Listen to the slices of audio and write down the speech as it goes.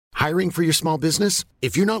Hiring for your small business?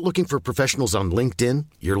 If you're not looking for professionals on LinkedIn,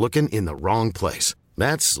 you're looking in the wrong place.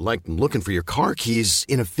 That's like looking for your car keys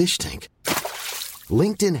in a fish tank.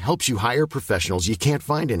 LinkedIn helps you hire professionals you can't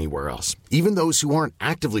find anywhere else, even those who aren't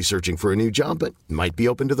actively searching for a new job but might be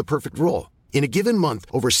open to the perfect role. In a given month,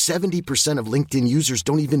 over 70% of LinkedIn users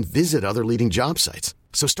don't even visit other leading job sites.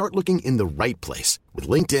 So start looking in the right place. With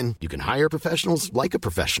LinkedIn, you can hire professionals like a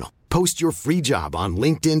professional. Post your free job on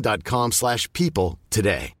linkedin.com/people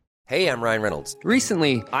today. Hey, I'm Ryan Reynolds.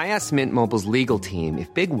 Recently, I asked Mint Mobile's legal team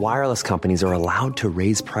if big wireless companies are allowed to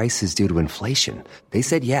raise prices due to inflation. They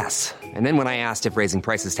said yes. And then when I asked if raising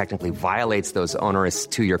prices technically violates those onerous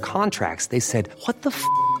two-year contracts, they said, what the f***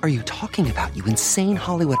 are you talking about, you insane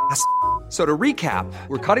Hollywood ass f- So to recap,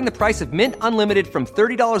 we're cutting the price of Mint Unlimited from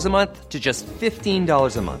 $30 a month to just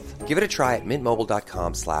 $15 a month. Give it a try at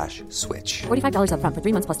mintmobile.com/switch. $45 up front for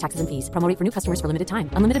 3 months plus taxes and fees. Promo rate for new customers for limited time.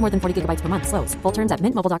 Unlimited more than 40 gigabytes per month. Slows full terms at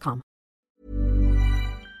mintmobile.com.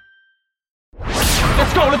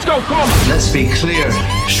 Let's go, come on! Let's be clear.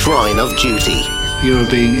 Shrine of Duty. You're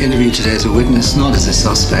being interviewed today as a witness, not as a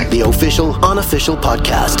suspect. The official, unofficial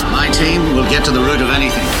podcast. My team will get to the root of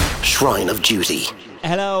anything. Shrine of Duty.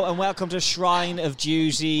 Hello and welcome to Shrine of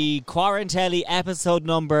Duty, Quarantelli episode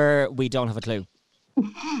number, we don't have a clue. 7.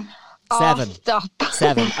 Oh, stop.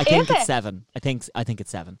 7. I think it's 7. I think it's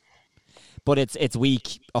 7. But it's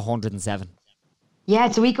week 107. Yeah,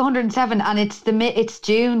 it's week 107 and it's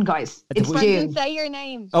June, guys. It's June. Say your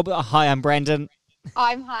name. Oh, hi, I'm Brendan.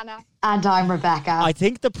 I'm Hannah. And I'm Rebecca. I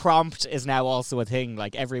think the prompt is now also a thing,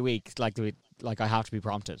 like every week, like I have to be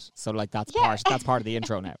prompted. So like that's part of the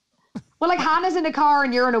intro now. Well, like Hannah's in a car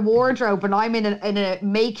and you're in a wardrobe and I'm in a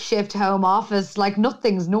makeshift home office. Like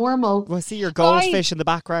nothing's normal. Well, I see your goldfish in the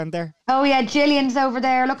background there. Oh yeah, Gillian's over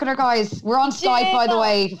there. Look at her, guys. We're on Skype, by the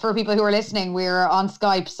way, for people who are listening. We're on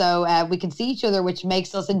Skype, so we can see each other, which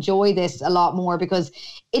makes us enjoy this a lot more because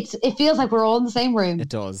it feels like we're all in the same room. It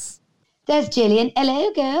does. There's Gillian.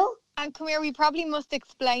 Hello, girl. And come here, we probably must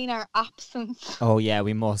explain our absence. Oh yeah,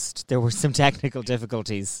 we must. There were some technical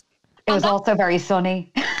difficulties. It was also very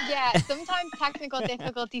sunny. Yeah, sometimes technical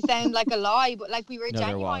difficulties sound like a lie, but like we were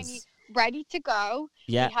genuinely ready to go.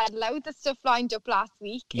 Yeah. We had loads of stuff lined up last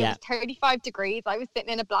week. It was 35 degrees. I was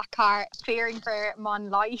sitting in a black car fearing for my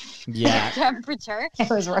life. Yeah. Temperature. It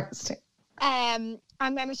was roasting. And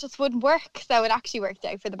then it just wouldn't work. So it actually worked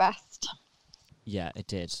out for the best. Yeah, it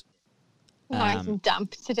did. Nice and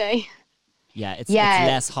damp today. Yeah, it's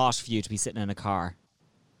less hot for you to be sitting in a car.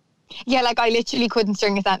 Yeah, like I literally couldn't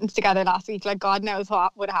string a sentence together last week. Like God knows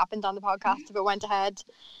what would have happened on the podcast if it went ahead.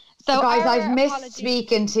 So guys, I've missed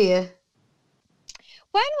speaking to you.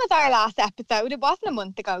 When was our last episode? It wasn't a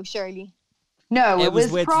month ago, surely. No, it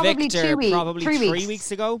was with probably Victor, 2 weeks. probably 3 weeks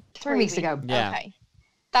ago. 3 weeks ago. Yeah. Okay.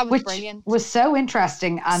 That was brilliant. Was so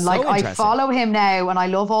interesting. And I follow him now and I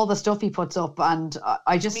love all the stuff he puts up. And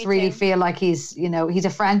I just really feel like he's a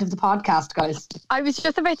friend of the podcast, guys. I was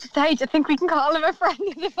just about to say, I think we can call him a friend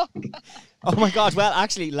of the podcast. Oh my God. Well,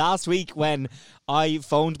 actually, last week when I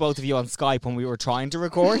phoned both of you on Skype when we were trying to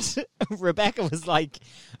record, Rebecca was like,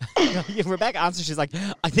 Rebecca answered, she's like,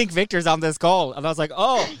 I think Victor's on this call. And I was like,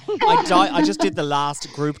 oh, I just did the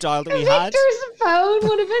last group dial that we had. Victor's phone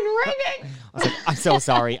would have been ringing. I was like, I'm so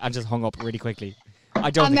sorry, and just hung up really quickly. I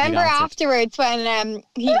remember afterwards when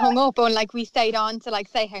he hung up and like we stayed on to like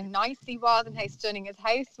say how nice he was and how stunning his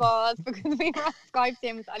house was because we were on Skype to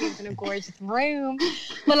him and he was in a gorgeous room.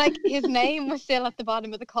 But like his name was still at the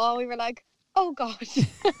bottom of the call. We were like, oh God. Like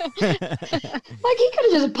he could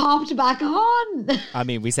have just popped back on. I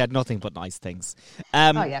mean, we said nothing but nice things.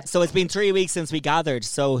 Yeah. So it's been 3 weeks since we gathered.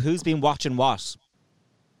 So who's been watching what?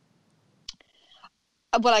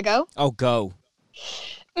 Will I go? Oh, go.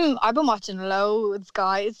 I've been watching loads,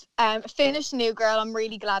 guys. Finished New Girl. I'm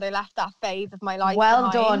really glad I left that phase of my life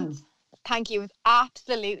behind. Done. Thank you. It was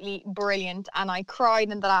absolutely brilliant. And I cried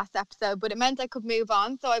in the last episode, but it meant I could move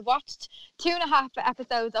on. So I watched 2.5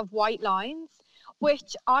 episodes of White Lines,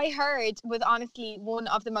 which I heard was honestly one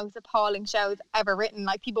of the most appalling shows ever written.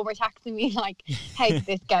 Like people were texting me like, how did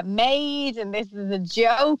this get made? And this is a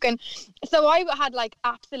joke. And so I had like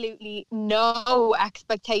absolutely no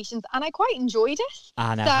expectations and I quite enjoyed it.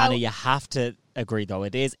 Hannah, you have to agree though.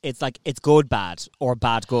 It's like, it's good, bad or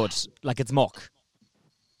bad, good. Like it's muck.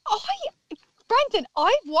 Brendan,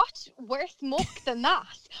 I've watched worse muck than that.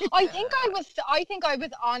 I think I was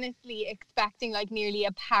honestly expecting like nearly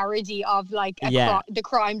a parody of like the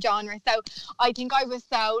crime genre. So I think I was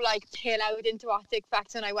so like pillowed into what to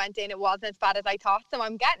expect when I went in. It wasn't as bad as I thought. So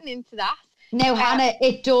I'm getting into that. Now, Hannah,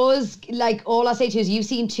 it does, like, all I'll say to you is you've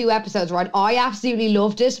seen 2 episodes, right? I absolutely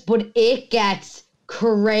loved it, but it gets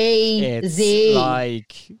crazy. It's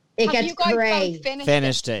like... It Have gets you guys grey. both finished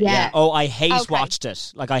Finished it, yeah. Yeah. Oh, I hate Okay. watched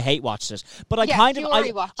it. Like, I hate watched it. But I Yeah, kind of,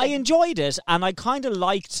 Fury watched I it. enjoyed it, and I kind of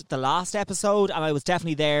liked the last episode, and I was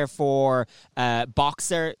definitely there for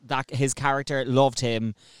Boxer, that his character, loved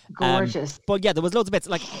him. Gorgeous. But yeah, there was loads of bits.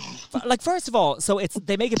 Like first of all, so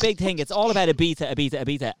they make a big thing. It's all about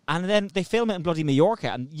Ibiza, and then they film it in bloody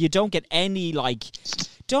Mallorca, and you don't get any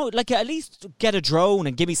at least get a drone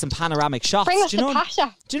and give me some panoramic shots. Bring us Do you to know?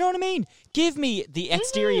 Pasha. Do you know what I mean? Give me the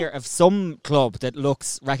exterior of some club that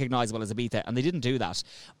looks recognisable as Ibiza, and they didn't do that.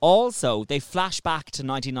 Also, they flash back to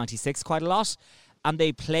 1996 quite a lot, and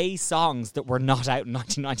they play songs that were not out in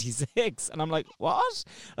 1996. And I'm like, what?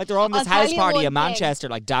 Like, they're on this I'll tell house you party one in thing. Manchester,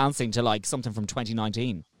 like, dancing to, like, something from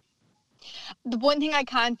 2019. The one thing I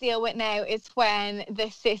can't deal with now is when the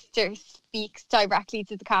sister speaks directly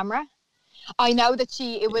to the camera. I know that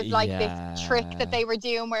it was like this trick that they were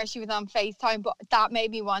doing where she was on FaceTime, but that made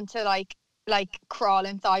me want to like crawl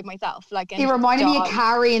inside myself. Like, It reminded me of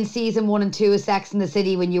Carrie in season 1 and 2 of Sex and the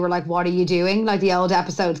City when you were like, what are you doing? Like the old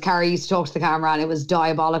episodes, Carrie used to talk to the camera and it was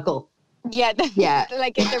diabolical. Yeah, Yeah.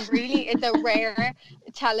 like it's a rare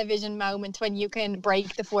television moment when you can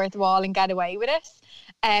break the fourth wall and get away with it.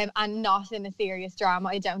 And not in a serious drama.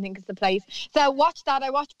 I don't think it's the place. So watch that. I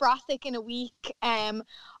watched Brassic in a week.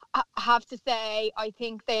 I have to say, I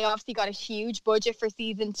think they obviously got a huge budget for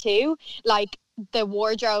season 2. Like the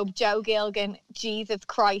wardrobe, Joe Gilgan, Jesus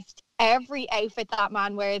Christ, every outfit that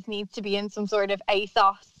man wears needs to be in some sort of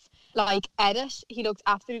ASOS like edit. He looks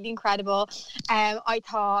absolutely incredible. I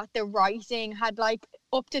thought the writing had like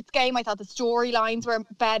upped its game. I thought the storylines were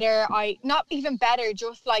better. Not even better,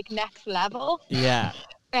 just like next level. Yeah.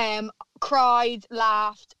 Cried,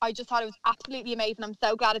 laughed. I just thought it was absolutely amazing. I'm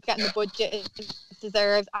so glad it's getting the budget it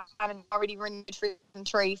deserves, and it's already renewed for season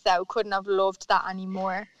 3, so couldn't have loved that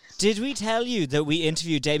anymore. Did we tell you that we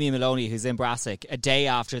interviewed Damien Maloney, who's in Brassic, a day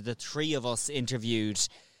after the three of us interviewed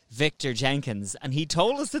Victor Jenkins, and he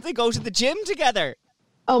told us that they go to the gym together?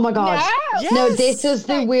 Oh my God. No. Yes. No, this is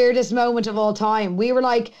the weirdest moment of all time. We were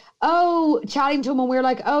like, chatting to him and we were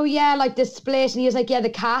like, oh yeah, like this split. And he was like, yeah, the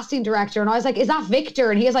casting director. And I was like, is that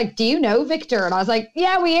Victor? And he was like, do you know Victor? And I was like,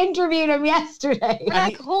 yeah, we interviewed him yesterday. We're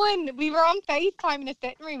like, we were on FaceTime in a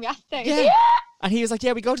sitting room yesterday. Yeah. And he was like,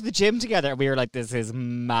 yeah, we go to the gym together. And we were like, this is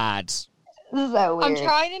mad. So weird. I'm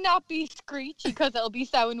trying to not be screechy because it'll be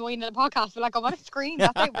so annoying in the podcast. But like, I want to scream.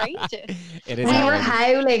 That's outrageous. It is. We were outrageous.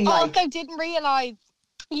 howling like. Also, didn't realise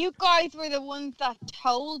you guys were the ones that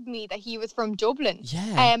told me that he was from Dublin.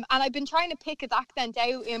 Yeah. And I've been trying to pick his accent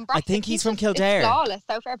out in Brassic. I think he's from it's Kildare. flawless.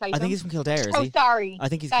 So fair play to I think him. he's from Kildare, is Oh, he? sorry. I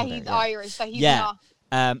think he's that Kildare, he's yeah. Irish, so he's Yeah.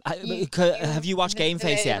 not. Have you watched Game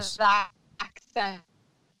Face yet? That accent,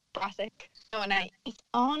 Brassic. No, no, it's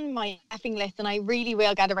on my effing list, and I really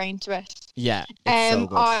will get around to it. Yeah. It's so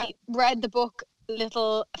good. I read the book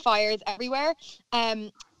Little Fires Everywhere,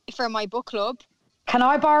 for my book club, Can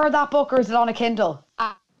I borrow that book or is it on a Kindle?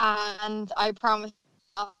 and I promised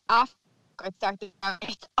after I started,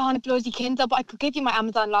 it's on a bloody Kindle, but I could give you my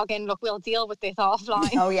Amazon login. Look, we'll deal with this offline.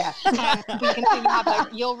 Oh yeah. We can have like,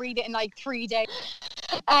 you'll read it in like 3 days.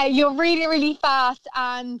 You'll read it really fast,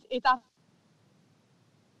 and it's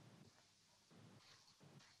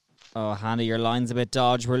Oh, Hannah, your line's a bit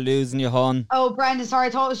dodgy. We're losing you, hon. Oh, Brendan, sorry, I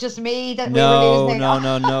thought it was just me that we were losing.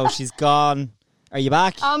 No. She's gone. Are you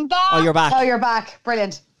back? I'm back. Oh, you're back. Oh, you're back.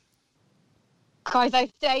 Brilliant. Guys, I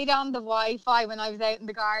stayed on the Wi-Fi when I was out in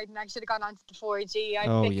the garden. I should have gone onto the 4G.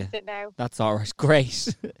 I fixed it now. That's all right. Great.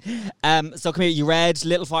 So come here. You read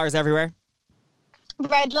Little Fires Everywhere?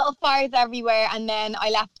 Read Little Fires Everywhere, and then I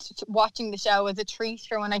left watching the show as a treat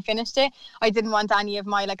for when I finished it. I didn't want any of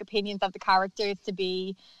my like opinions of the characters to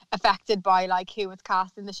be affected by like who was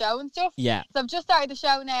cast in the show and stuff. Yeah. So I've just started the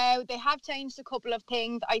show now. They have changed a couple of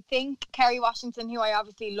things. I think Kerry Washington, who I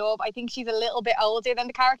obviously love, I think she's a little bit older than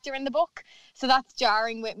the character in the book. So that's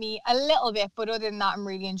jarring with me a little bit. But other than that, I'm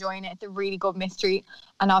really enjoying it. It's a really good mystery.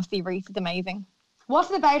 And obviously Reese is amazing. What's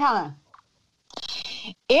it about, Hannah?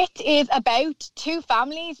 It is about two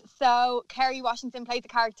families. So Kerry Washington plays a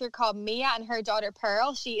character called Mia, and her daughter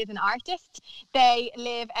Pearl. She is an artist. They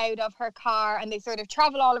live out of her car and they sort of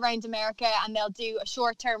travel all around America, and they'll do a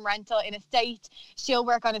short-term rental in a state. She'll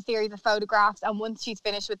work on a series of photographs, and once she's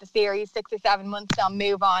finished with the series, 6 or 7 months, they'll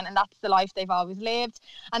move on, and that's the life they've always lived.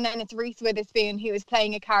 And then it's Reese Witherspoon, who is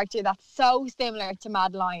playing a character that's so similar to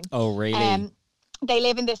Madeline. Oh, really? They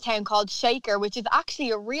live in this town called Shaker, which is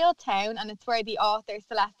actually a real town, and it's where the author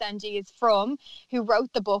Celeste Ng is from, who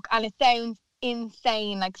wrote the book. And it sounds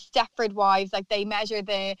insane, like Stepford Wives, like they measure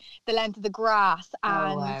the length of the grass,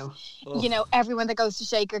 and you know, everyone that goes to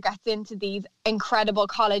Shaker gets into these incredible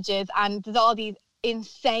colleges, and there's all these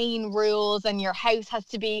insane rules, and your house has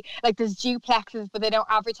to be like, there's duplexes, but they don't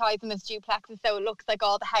advertise them as duplexes, so it looks like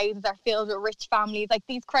all the houses are filled with rich families, like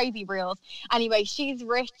these crazy rules. Anyway, she's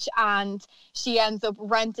rich and she ends up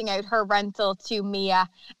renting out her rental to Mia,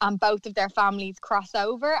 and both of their families cross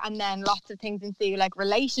over, and then lots of things ensue, like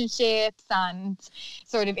relationships and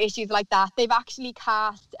sort of issues like that. They've actually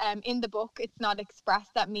cast in the book, it's not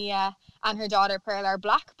expressed that Mia and her daughter Pearl are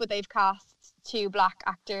black, but they've cast 2 black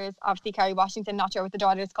actors, obviously Kerry Washington, not sure what the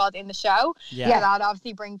daughter is called in the show. So that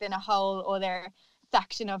obviously brings in a whole other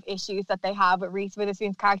section of issues that they have with Reese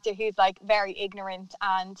Witherspoon's character, who's like very ignorant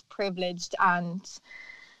and privileged and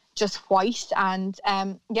just white. And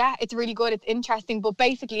it's really good, it's interesting, but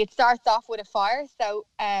basically it starts off with a fire. So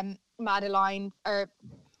Madeline or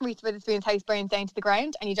Reese Witherspoon's house burns down to the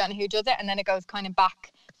ground, and you don't know who does it, and then it goes kind of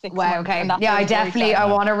back 6 months. Okay. Yeah, I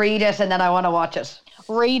want to read it and then I want to watch it.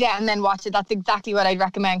 Read it and then watch it. That's exactly what I'd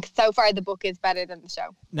recommend, because so far the book is better than the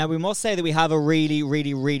show. Now, we must say that we have a really,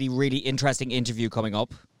 really, really, really interesting interview coming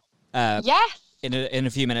up. Yes. In a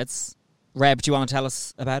few minutes. Reb, do you want to tell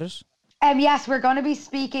us about it? Yes, we're going to be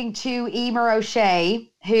speaking to Emer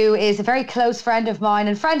O'Shea, who is a very close friend of mine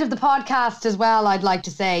and friend of the podcast as well, I'd like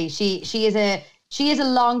to say. She is a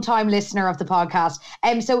long-time listener of the podcast.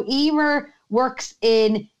 So Emer works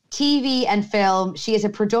in TV and film. She is a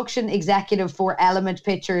production executive for Element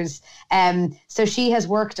Pictures. So she has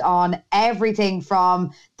worked on everything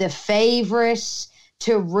from The Favourite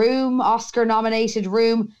to Room, Oscar-nominated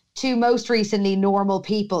Room, to most recently Normal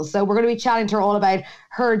People. So we're going to be chatting to her all about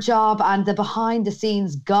her job and the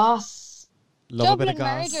behind-the-scenes goss. Love Dublin a bit of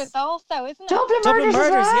goss. Murders also, isn't it? Dublin Murders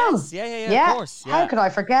as well. Yes. Yeah, of course. Yeah. How could I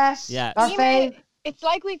forget? Yeah. Our fave. It's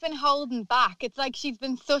like we've been holding back. It's like she's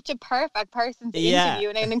been such a perfect person to interview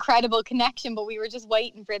and an incredible connection, but we were just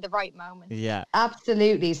waiting for the right moment. Yeah.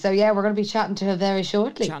 Absolutely. So yeah, we're going to be chatting to her very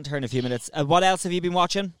shortly. Chatting to her in a few minutes. What else have you been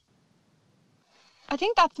watching? I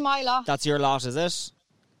think that's my lot. That's your lot, is it?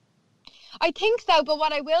 I think so, but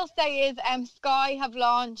what I will say is Sky have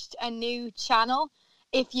launched a new channel.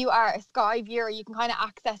 If you are a Sky viewer, you can kind of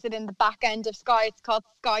access it in the back end of Sky. It's called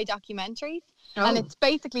Sky Documentaries. Oh. And it's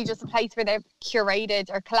basically just a place where they've curated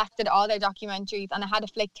or collected all their documentaries. And I had a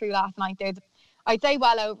flick through last night. There's, I'd say,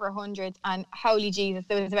 well over 100. And holy Jesus,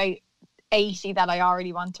 there was about 80 that I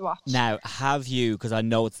already want to watch. Now, have you, because I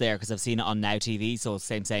know it's there because I've seen it on Now TV, so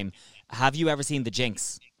same. Have you ever seen The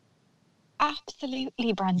Jinx?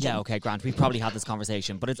 Absolutely, Brandon. Yeah, okay, Grant. We've probably had this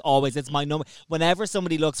conversation, but it's my number. Whenever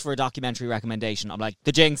somebody looks for a documentary recommendation, I'm like,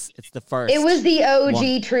 The Jinx, it's the first. It was the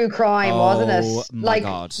OG true crime, wasn't it? My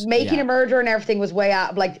God. Making a Murderer and everything was way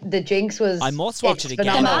out. Like, The Jinx was. I must watch it again.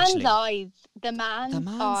 The man's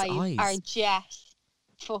eyes are just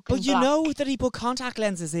fucking But you black. know that he put contact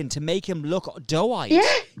lenses in to make him look doe-eyed.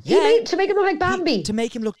 Yeah. To make him look like Bambi. To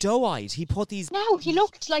make him look doe-eyed. He put these... No, he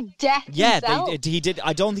looked like death himself. He did.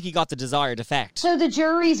 I don't think he got the desired effect. So the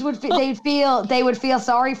juries would feel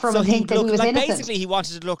sorry for him and think that he was innocent. Basically, he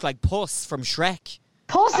wanted to look like Puss from Shrek.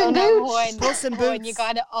 Puss in Boots. Puss in Boots. You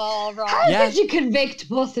got it all wrong. How did you convict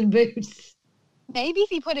Puss in Boots? Maybe if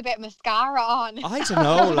he put a bit of mascara on. I don't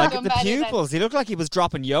know, like the pupils. He looked like he was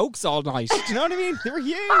dropping yolks all night. Do you know what I mean? They were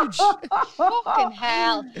huge. Fucking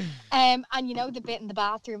hell. And you know the bit in the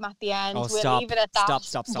bathroom at the end? Oh, we'll leave it at that.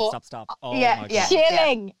 Stop. Oh, yeah, my God.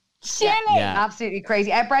 Chilling. Yeah. Absolutely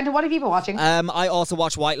crazy. Brendan, what have you been watching? I also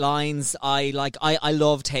watched White Lines. I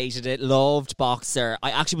hated it. Loved Boxer.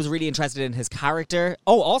 I actually was really interested in his character.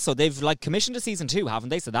 Oh, also they've commissioned a season 2, haven't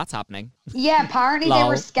they? So that's happening. Yeah, apparently they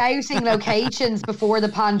were scouting locations before the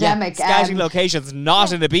pandemic. Yeah, scouting locations,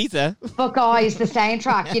 not in Ibiza. But guys, the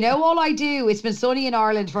soundtrack. You know, all I do. It's been sunny in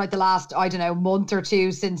Ireland for the last month or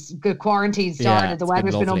two since the quarantine started. Yeah, the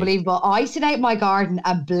weather's been unbelievable. I sit out in my garden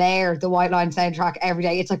and blare the White Line soundtrack every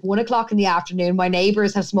day. It's like 1:00 in the afternoon. My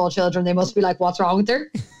neighbours have small children. They must be like, what's wrong with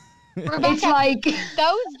her? Rebecca, it's like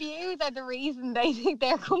those views are the reason they think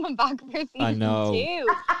they're coming back for season 2. I know.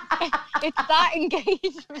 It's that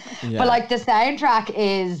engagement. Yeah. But the soundtrack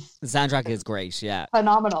is great. Yeah,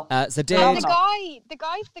 phenomenal. So Dave, the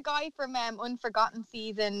guy from Unforgotten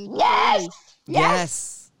season.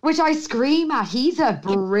 Yes. Which I scream at. He's a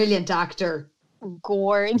brilliant actor.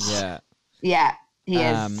 Gorge. Yeah. He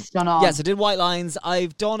is done on. Yeah, so did White Lines.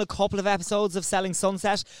 I've done a couple of episodes of Selling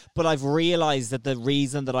Sunset, but I've realised that the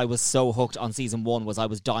reason that I was so hooked on season 1 was I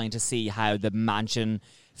was dying to see how the mansion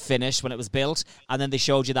finished when it was built, and then they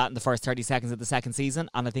showed you that in the first 30 seconds of the second season,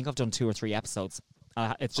 and I think I've done 2 or 3 episodes.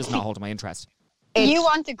 It's just not holding my interest. You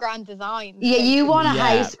want a grand design. Yeah, you want a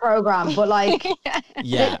Yeah. house program, but like,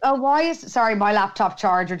 Yeah. sorry, my laptop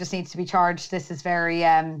charger just needs to be charged. This is very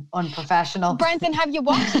unprofessional. Brenton, have you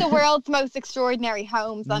watched The World's Most Extraordinary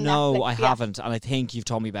Homes on Netflix? No, I yet? haven't, and I think you've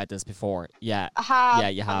told me about this before. Yeah. I have. Yeah,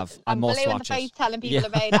 you have. I I'm must blue in the watch face it. telling people Yeah.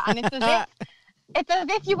 about it, and it's as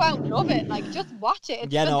if you won't love it. Like, just watch it.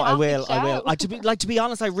 It's Yeah, a no, I will. fantastic show. To be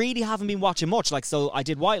honest, I really haven't been watching much. Like, so I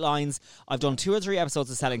did White Lines. I've done 2 or 3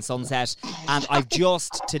 episodes of Selling Sunset, and I've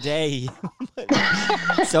just today.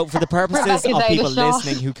 So, for the purposes Rebecca's of out of people shot.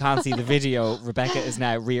 listening who can't see the video, Rebecca is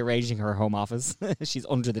now rearranging her home office. She's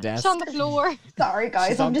under the desk. It's on the floor. Sorry, guys.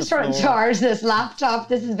 She's I'm on just the trying to floor. charge this laptop.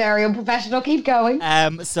 This is very unprofessional. Keep going.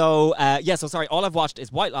 So sorry, all I've watched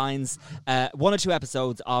is White Lines, 1 or 2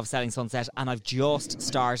 episodes of Selling Sunset, and I've just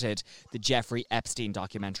started the Jeffrey Epstein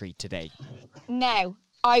documentary today. Now,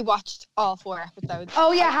 I watched all 4 episodes.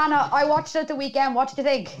 Oh yeah, Hannah, I watched it at the weekend. What did you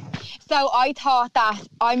think? So I thought that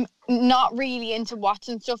I'm not really into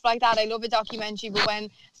watching stuff like that. I love a documentary, but when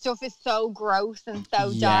stuff is so gross and so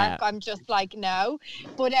Yeah. dark, I'm just like, no.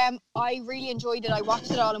 But I really enjoyed it. I watched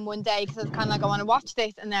it all in one day because I was kind of like, I want to watch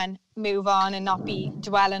this and then move on and not be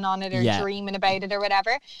dwelling on it or Yeah. dreaming about it or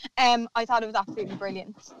whatever. I thought it was absolutely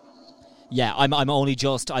brilliant. Yeah,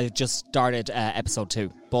 I just started episode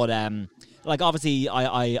 2, but like obviously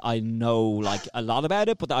I know like a lot about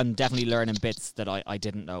it, but I'm definitely learning bits that I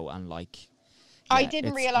didn't know, and like I yeah,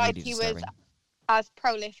 didn't it's realise really he was disturbing. as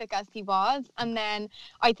prolific as he was, and then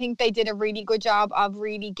I think they did a really good job of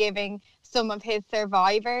really giving some of his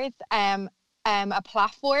survivors a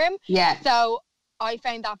platform. Yeah. So I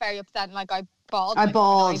found that very upsetting. Like I bawled. I like,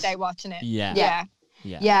 bawled. every night watching it. Yeah. Yeah.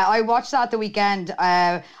 Yeah, I watched that the weekend.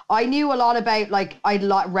 I knew a lot about, like,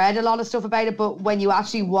 read a lot of stuff about it, but when you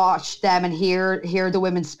actually watch them and hear the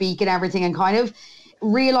women speak and everything, and kind of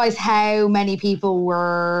realize how many people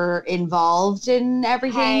were involved in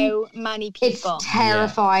everything. How many people? It's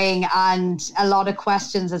terrifying, and a lot of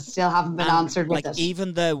questions that still haven't been answered with like it.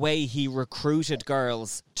 even the way he recruited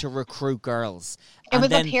girls to recruit girls. It And was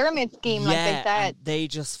then, a pyramid scheme, like they yeah, said. and they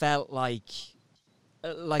just felt like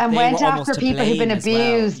and they went were almost after to people who've been blame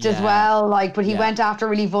abused as Yeah. well. Like, but he Yeah. went after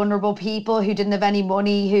really vulnerable people who didn't have any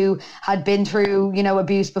money, who had been through,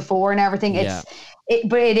 abuse before and everything.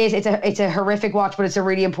 But it's a horrific watch, but it's a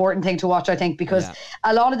really important thing to watch, I think, because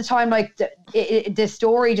a lot of the time, like the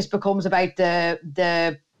story just becomes about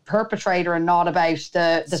the perpetrator and not about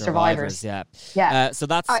the survivors. Yeah. So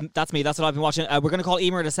that's me. That's what I've been watching. We're going to call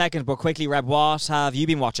Emer in a second, but quickly, Reb, what have you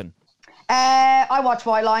been watching? I watched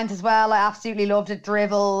White Lines as well. I absolutely loved it.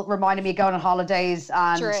 Drivel reminded me of going on holidays,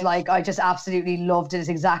 and True. like I just absolutely loved it. It's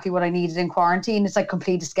exactly what I needed in quarantine. It's like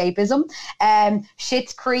complete escapism.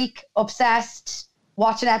 Schitt's Creek, obsessed.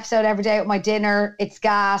 Watch an episode every day with my dinner. It's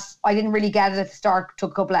gas. I didn't really get it at the start.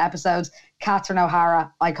 Took a couple of episodes. Catherine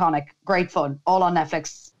O'Hara, iconic, great fun. All on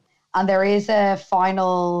Netflix. And there is a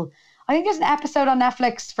final. I think there's an episode on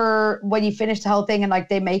Netflix for when you finish the whole thing and like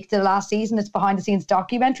they make the last season. It's behind the scenes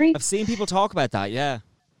documentary. I've seen people talk about that. Yeah.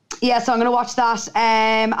 Yeah, so I'm going to watch that.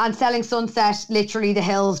 And Selling Sunset, literally the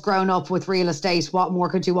hills grown up with real estate. What more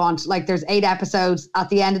could you want? Like, there's 8 episodes. At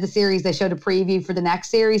the end of the series, they showed a preview for the next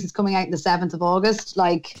series. It's coming out on the 7th of August.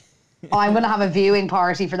 Like, I'm going to have a viewing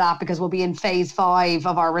party for that because we'll be in phase 5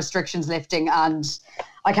 of our restrictions lifting, and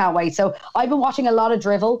I can't wait. So I've been watching a lot of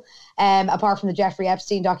Drivel. Apart from the Jeffrey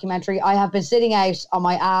Epstein documentary, I have been sitting out on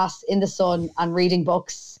my ass in the sun and reading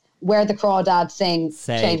books. Where the Crawdads Sing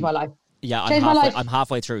changed my life. Yeah, Changed my life. I'm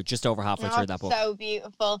halfway through, just over halfway through that book. So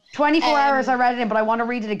beautiful. 24 hours I read it in, but I want to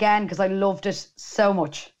read it again because I loved it so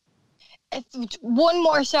much. It's one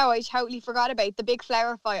more show I totally forgot about, The Big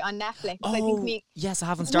Flower Fight on Netflix. I think yes, I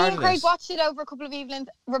haven't me started and Craig it. watched it over a couple of evenings.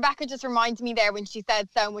 Rebecca just reminded me there when she said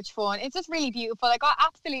so much fun. It's just really beautiful. I got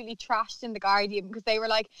absolutely trashed in The Guardian because they were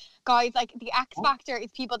like, guys, like the X Factor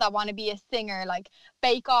is people that want to be a singer. Like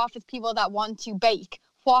Bake Off is people that want to bake.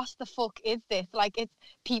 What the fuck is this? Like, it's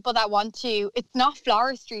people that want to, it's not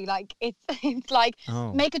floristry. Like, it's like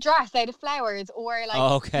make a dress out of flowers, or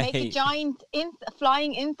like make a giant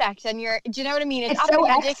flying insect, and do you know what I mean? It's so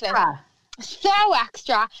absolutely ridiculous. extra. So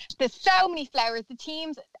extra. There's so many flowers. The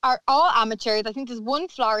teams are all amateurs. I think there's one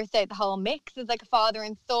florist out the whole mix. There's like a father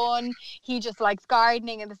and son. He just likes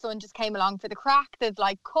gardening, and the son just came along for the crack. There's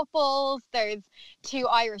like couples. There's 2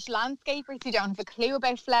 Irish landscapers who don't have a clue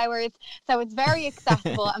about flowers. So it's very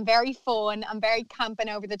accessible and very fun and very camping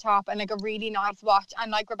over the top, and like a really nice watch. And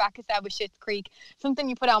like Rebecca said with Schitt's Creek, something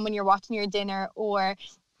you put on when you're watching your dinner, or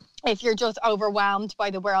if you're just overwhelmed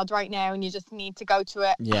by the world right now and you just need to go to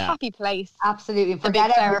a happy place. Absolutely. The Big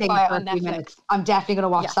Forget Flower everything Fight for on a few Netflix. minutes. I'm definitely going to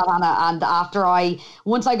watch that, Anna. And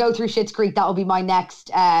once I go through Schitt's Creek, that will be my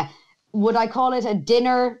next would I call it a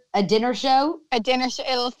dinner show? A dinner show.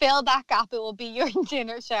 It'll fill that gap. It will be your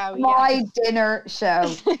dinner show. My dinner show.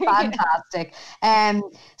 Fantastic.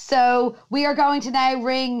 So we are going to now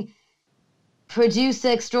ring producer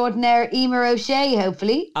extraordinaire Emer O'Shea,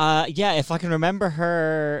 hopefully. Yeah, if I can remember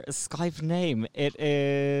her Skype name, it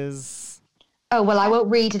is... Oh, well, I won't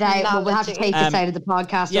read it out, but we'll have to take this out of the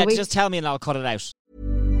podcast. Yeah, just tell me and I'll cut it out.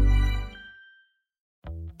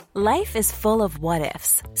 Life is full of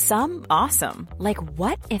what-ifs. Some awesome, like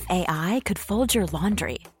what if AI could fold your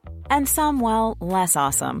laundry? And some, well, less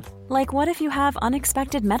awesome, like what if you have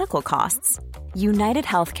unexpected medical costs? United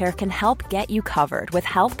Healthcare can help get you covered with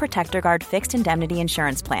Health Protector Guard fixed indemnity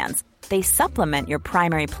insurance plans. They supplement your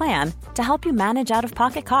primary plan to help you manage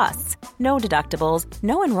out-of-pocket costs. No deductibles,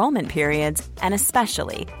 no enrollment periods, and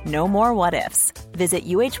especially no more what-ifs. Visit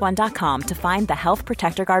uh1.com to find the Health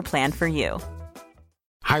Protector Guard plan for you.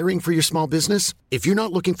 Hiring for your small business? If you're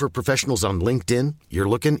not looking for professionals on LinkedIn, you're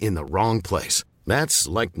looking in the wrong place. That's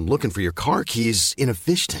like looking for your car keys in a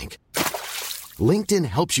fish tank. LinkedIn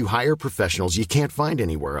helps you hire professionals you can't find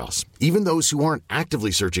anywhere else, even those who aren't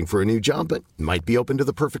actively searching for a new job but might be open to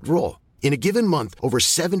the perfect role. In a given month, over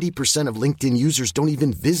 70% of LinkedIn users don't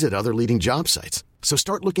even visit other leading job sites. So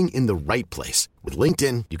start looking in the right place. With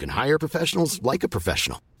LinkedIn, you can hire professionals like a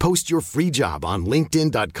professional. Post your free job on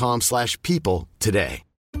linkedin.com/people today.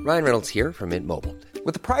 Ryan Reynolds here from Mint Mobile.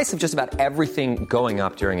 With the price of just about everything going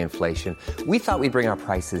up during inflation, we thought we'd bring our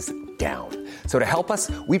prices down. So to help us,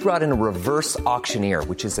 we brought in a reverse auctioneer,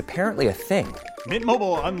 which is apparently a thing. Mint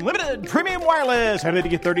Mobile Unlimited Premium Wireless. How to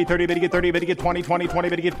get 30, 30, bit to get 30, bit to get 20, 20, 20,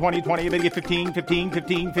 bit to get 20, 20, bit to get 15, 15,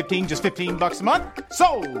 15, 15, just $15 a month?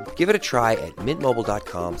 Sold! Give it a try at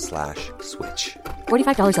mintmobile.com/switch.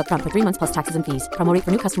 $45 up front for 3 months plus taxes and fees. Promo rate for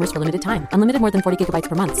new customers for limited time. Unlimited more than 40 gigabytes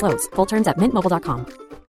per month. Slows full terms at mintmobile.com.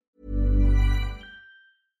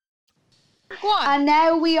 And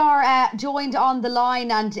now we are joined on the line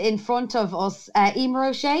and in front of us, Emer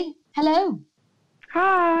O'Shea. Hello.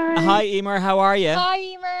 Hi. Hi, Emer. How are you? Hi,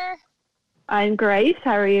 Emer. I'm great.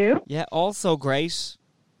 How are you? Yeah, also great.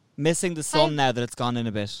 Missing the sun now that it's gone in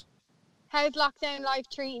a bit. How's lockdown life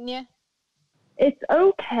treating you? It's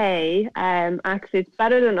okay. Actually, it's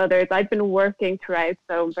better than others. I've been working throughout,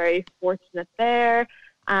 so I'm very fortunate there.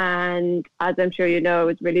 And as I'm sure you know, I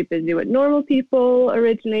was really busy with Normal People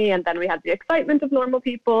originally, and then we had the excitement of Normal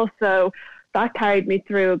People, so that carried me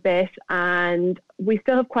through a bit. And we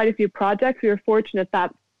still have quite a few projects. We were fortunate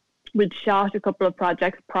that we'd shot a couple of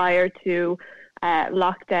projects prior to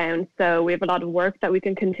lockdown, so we have a lot of work that we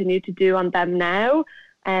can continue to do on them now,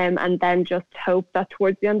 and then just hope that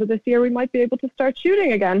towards the end of this year we might be able to start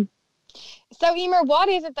shooting again. So Emer, what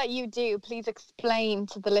is it that you do? Please explain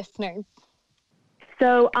to the listeners.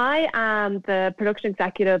 So I am the production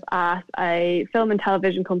executive at a film and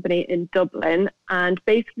television company in Dublin. And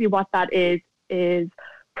basically what that is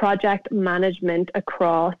project management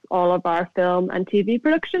across all of our film and TV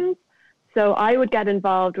productions. So I would get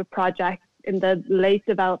involved with projects in the late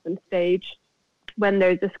development stage. When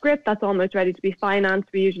there's a script that's almost ready to be financed,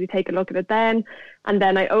 we usually take a look at it then. And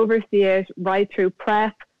then I oversee it right through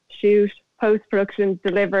prep, shoot, post-production,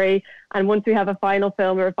 delivery. And once we have a final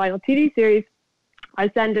film or a final TV series, I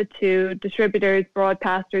send it to distributors,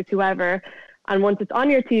 broadcasters, whoever. And once it's on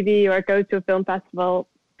your TV or it goes to a film festival,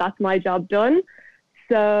 that's my job done.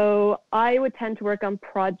 So I would tend to work on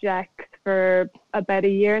projects for about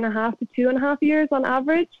 1.5 to 2.5 years on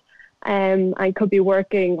average. I could be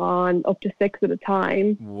working on up to 6 at a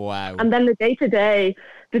time. Wow. And then the day-to-day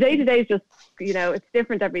is just, it's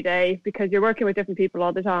different every day because you're working with different people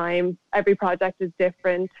all the time. Every project is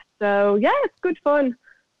different. So, yeah, it's good fun.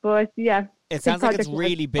 But, yeah. It sounds like it's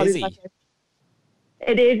really busy.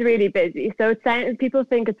 It is really busy. So people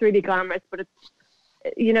think it's really glamorous, but it's,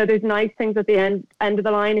 there's nice things at the end of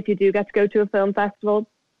the line if you do get to go to a film festival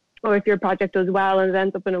or if your project does well and it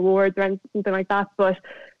ends up in awards or something like that. But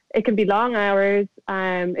it can be long hours.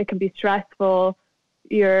 It can be stressful.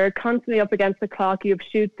 You're constantly up against the clock. You have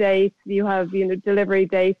shoot dates. You have, delivery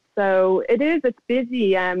dates. So it's busy.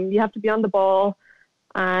 You have to be on the ball.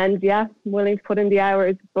 And willing to put in the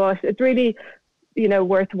hours, but it's really,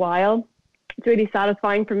 worthwhile. It's really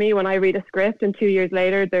satisfying for me when I read a script and 2 years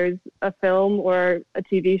later there's a film or a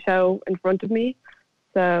TV show in front of me.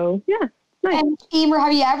 So, nice. Emer,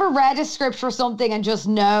 have you ever read a script for something and just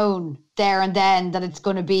known there and then that it's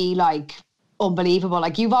going to be like unbelievable?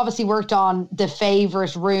 Like you've obviously worked on The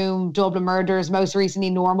Favourite, Room, Dublin Murders, most recently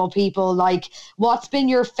Normal People. Like what's been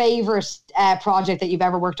your favourite project that you've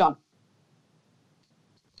ever worked on?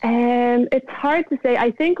 It's hard to say.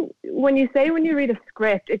 I think when you read a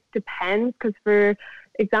script, it depends because, for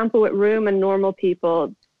example, with Room and Normal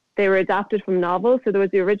People, they were adapted from novels, so there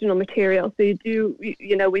was the original material. So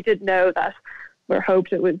we did know that we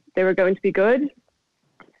hoped they were going to be good.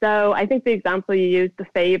 So I think the example you used, The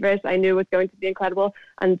Favourite, I knew was going to be incredible.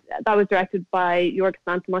 And that was directed by Yorgos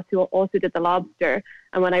Lanthimos, who also did The Lobster.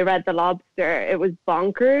 And when I read The Lobster, it was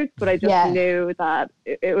bonkers, but I just knew that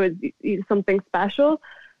it was something special.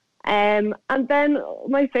 And then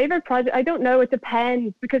my favourite project, I don't know, it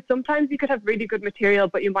depends, because sometimes you could have really good material,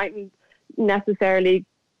 but you mightn't necessarily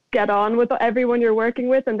get on with everyone you're working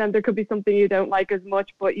with. And then there could be something you don't like as much,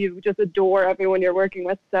 but you just adore everyone you're working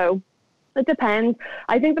with. So it depends.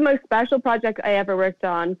 I think the most special project I ever worked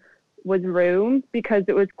on was Room, because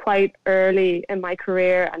it was quite early in my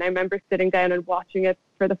career. And I remember sitting down and watching it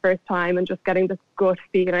for the first time and just getting this gut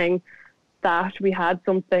feeling that we had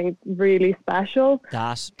something really special.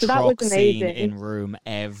 That truck scene in Room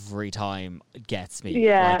every time gets me.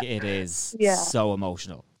 Yeah. Like, it is so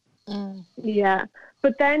emotional. Yeah.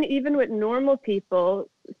 But then even with normal people,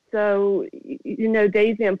 so,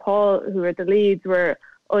 Daisy and Paul, who are the leads, were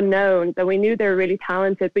unknown, that we knew they were really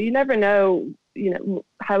talented, but you never know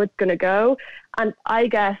how it's going to go. And I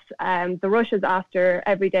guess the rush is after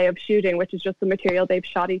every day of shooting, which is just the material they've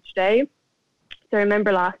shot each day. So I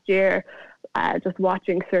remember last year just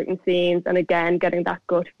watching certain scenes and again getting that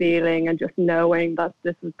gut feeling and just knowing that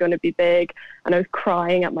this was going to be big, and I was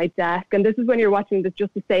crying at my desk. And this is when you're watching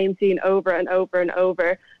just the same scene over and over and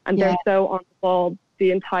over, and they're so on the ball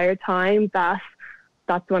the entire time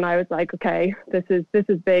that's when I was like, okay, this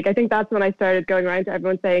is big. I think that's when I started going around to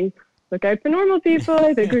everyone saying, look out for normal people.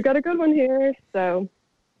 I think we got a good one here. So.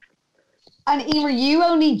 And Emer, you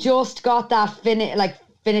only just got that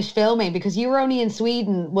finished filming, because you were only in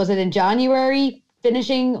Sweden. Was it in January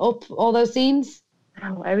finishing up all those scenes?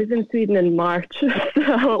 Oh, I was in Sweden in March. So.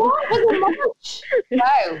 What? Was it March?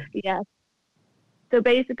 Wow. Yeah. So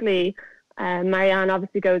basically, Marianne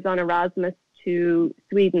obviously goes on Erasmus to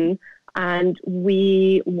Sweden, and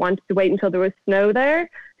we wanted to wait until there was snow there.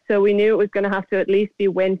 So we knew it was going to have to at least be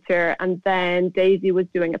winter. And then Daisy was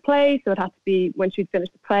doing a play, so it had to be when she'd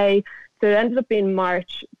finished the play. So it ended up being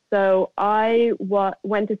March. So I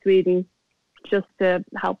went to Sweden just to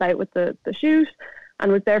help out with the shoot,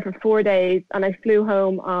 and was there for 4 days. And I flew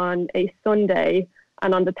home on a Sunday,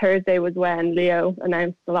 and on the Thursday was when Leo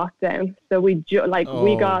announced the lockdown. So we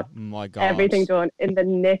got everything done in the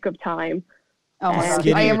nick of time. Oh my God.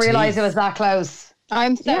 I didn't realise it was that close.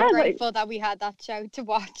 I'm so grateful that we had that show to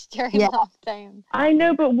watch during lockdown. I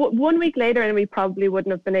know, but 1 week later, and we probably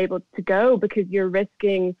wouldn't have been able to go, because you're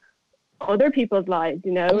risking other people's lives,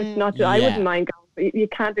 It's not just, I wouldn't mind going, but you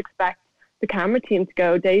can't expect the camera team to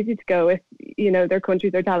go, Daisy to go, if, their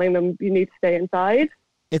countries are telling them you need to stay inside.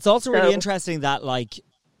 It's also really interesting that,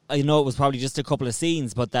 I know it was probably just a couple of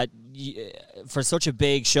scenes, but that for such a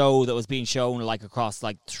big show that was being shown across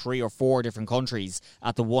 3 or 4 different countries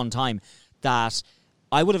at the one time, that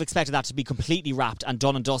I would have expected that to be completely wrapped and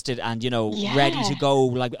done and dusted and, ready to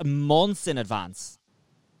go months in advance.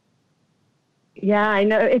 Yeah, I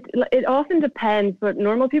know. It often depends, but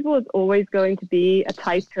Normal People is always going to be a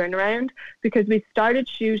tight turnaround, because we started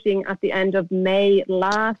shooting at the end of May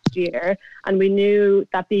last year, and we knew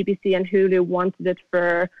that BBC and Hulu wanted it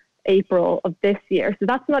for April of this year. So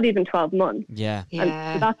that's not even 12 months. Yeah.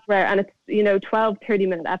 And so that's rare. And it's, 12,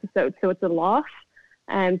 30-minute episodes, so it's a lot.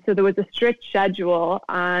 So there was a strict schedule,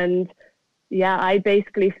 and I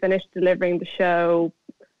basically finished delivering the show,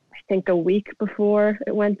 I think, a week before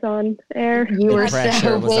it went on air. You were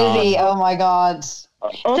so busy. Oh my God. So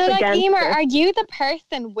Emer, are you the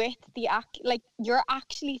person with the you're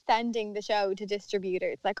actually sending the show to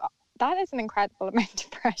distributors? That is an incredible amount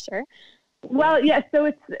of pressure. Well, yeah, so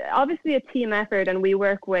it's obviously a team effort, and we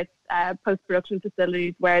work with post-production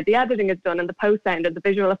facilities where the editing is done and the post-sound and the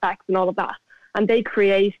visual effects and all of that. And they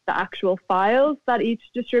create the actual files that each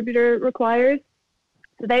distributor requires.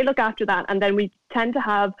 So they look after that. And then we tend to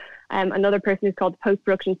have another person who's called the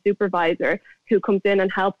post-production supervisor, who comes in and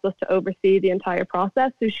helps us to oversee the entire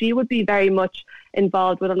process. So she would be very much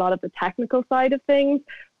involved with a lot of the technical side of things,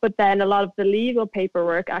 but then a lot of the legal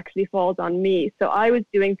paperwork actually falls on me. So I was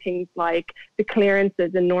doing things like the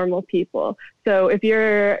clearances in Normal People. So if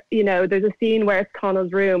you're, there's a scene where it's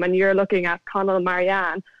Connell's room and you're looking at Connell and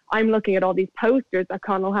Marianne, I'm looking at all these posters that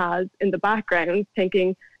Connell has in the background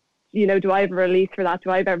thinking, do I have a release for that?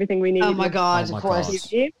 Do I have everything we need? Oh my God, of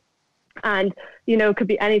course. And, it could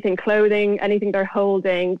be anything, clothing, anything they're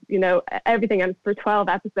holding, everything. And for 12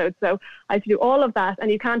 episodes. So I have to do all of that.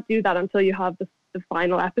 And you can't do that until you have the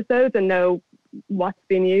final episodes and know what's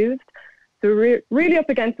been used. So really up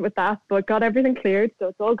against it with that, but got everything cleared. So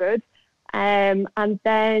it's all good. And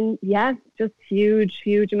then, just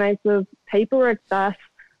huge amounts of paperwork that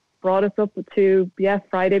brought us up to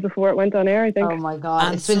Friday before it went on air, I think. Oh my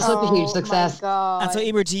God, it's been such a huge success. And so,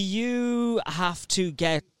 Emer, do you have to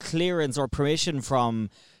get clearance or permission from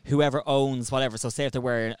whoever owns whatever? So say if they're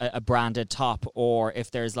wearing a branded top, or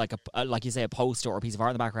if there's like like you say, a poster or a piece of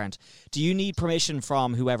art in the background, do you need permission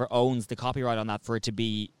from whoever owns the copyright on that for it to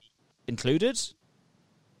be included?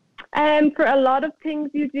 For a lot of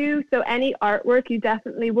things you do. So any artwork you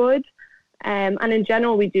definitely would. And in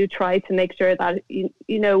general, we do try to make sure that, you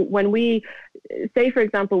know, when we say, for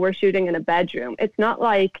example, we're shooting in a bedroom, it's not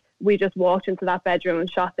like we just walked into that bedroom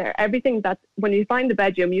and shot there. Everything that's, when you find the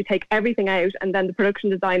bedroom, you take everything out, and then the production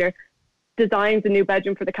designer designs a new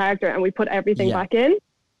bedroom for the character, and we put everything back in.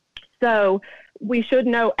 So we should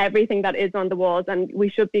know everything that is on the walls, and we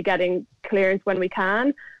should be getting clearance when we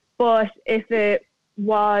can. But if it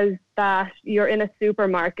was that you're in a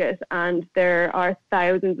supermarket and there are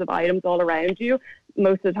thousands of items all around you,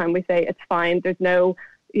 most of the time we say it's fine. There's no,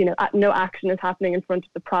 you know, no action is happening in front of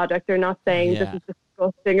the product. They're not saying this is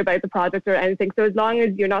disgusting about the product or anything. So as long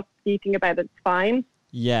as you're not speaking about it, it's fine.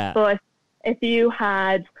 Yeah. But if you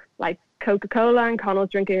had like Coca-Cola and Connell's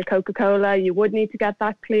drinking a Coca-Cola, you would need to get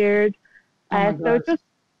that cleared. So it's just,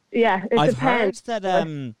 it I've depends. heard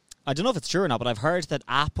that, I don't know if it's true or not, but I've heard that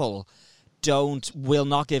Apple will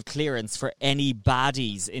not give clearance for any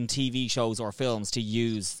baddies in TV shows or films to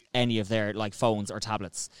use any of their like phones or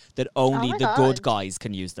tablets, that only the good guys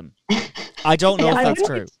can use them. I don't know if that's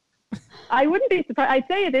true. I wouldn't be surprised. I'd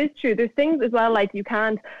say it is true. There's things as well, like you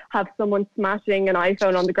can't have someone smashing an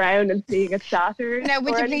iPhone on the ground and seeing it shattered. No,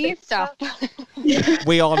 would you please stop?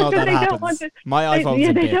 We all know that happens. My iPhone's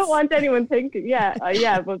in they bits. don't want anyone thinking.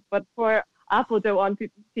 But for Apple, don't want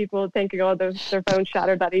people thinking, their phone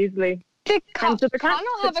shattered that easily. Did Connell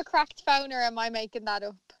have a cracked phone, or am I making that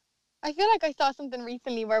up? I feel like I saw something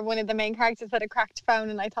recently where one of the main characters had a cracked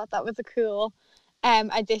phone, and I thought that was a cool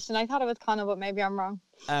addition. I thought it was Connell, but maybe I'm wrong.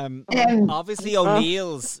 Obviously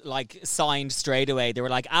O'Neill's like signed straight away. They were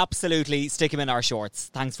like, absolutely, stick him in our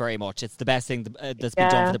shorts. Thanks very much. It's the best thing that's been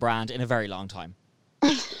done for the brand in a very long time.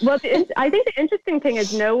 Well, I think the interesting thing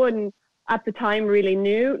is no one at the time really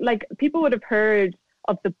knew. Like, people would have heard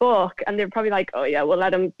of the book and they're probably like, oh yeah, we'll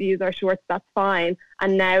let him use our shorts, that's fine.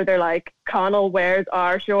 And now they're like, Connell wears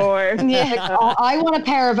our shorts. I want a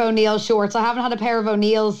pair of O'Neill shorts. I haven't had a pair of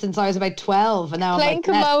O'Neills since I was about 12, and now playing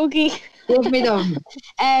I'm like, camogie. Give me them.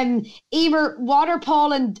 Emer, what are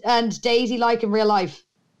Paul and Daisy like in real life?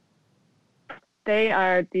 They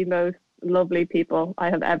are the most lovely people I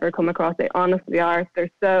have ever come across. They honestly are. They're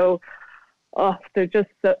they're just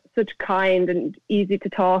such kind and easy to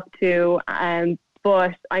talk to.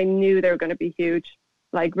 But I knew they were going to be huge.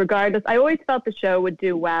 Like, regardless, I always felt the show would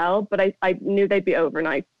do well, but I knew they'd be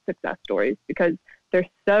overnight success stories because they're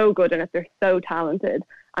so good in it. They're so talented,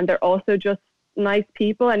 and they're also just nice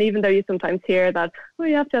people. And even though you sometimes hear that,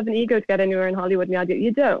 you have to have an ego to get anywhere in Hollywood, and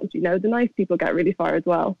you don't. You know, the nice people get really far as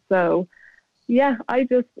well. So, yeah, I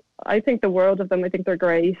think the world of them. I think they're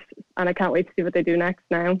great, and I can't wait to see what they do next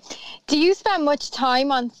now. Do you spend much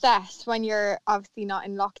time on set when you're obviously not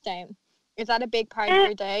in lockdown? Is that a big part of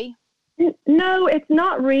your day? No, it's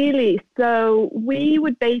not really. So we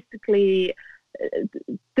would basically,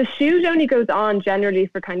 the shoot only goes on generally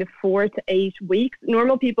for kind of 4 to 8 weeks.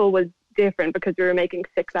 Normal People was different because we were making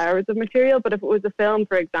 6 hours of material. But if it was a film,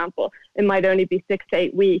 for example, it might only be 6 to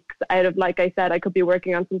 8 weeks out of, like I said, I could be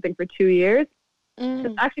working on something for 2 years. So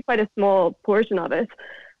it's actually quite a small portion of it.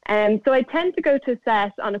 And so I tend to go to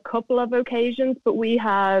set on a couple of occasions, but we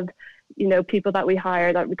have, you know, people that we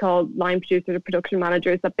hire that we call line producers or production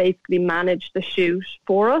managers that basically manage the shoot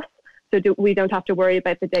for us. So we don't have to worry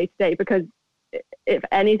about the day-to-day, because if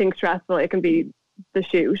anything's stressful, it can be the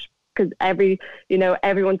shoot, because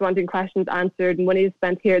everyone's wanting questions answered, money is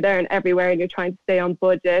spent here, there and everywhere, and you're trying to stay on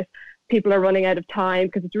budget. People are running out of time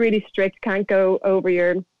because it's really strict. You can't go over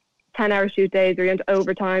your 10-hour shoot days or you're into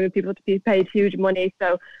overtime, and people have to be paid huge money.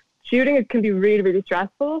 So shooting, it can be really, really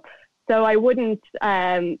stressful. So I wouldn't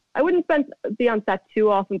be on set too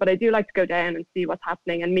often, but I do like to go down and see what's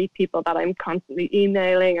happening and meet people that I'm constantly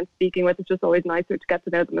emailing and speaking with. It's just always nicer to get to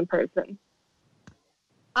know them in person.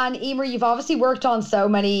 And Emer, you've obviously worked on so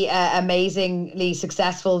many amazingly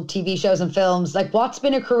successful TV shows and films. Like, what's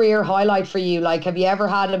been a career highlight for you? Like, have you ever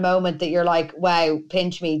had a moment that you're like, wow,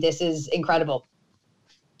 pinch me, this is incredible?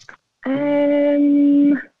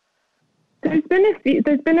 There's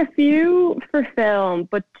been a few for film,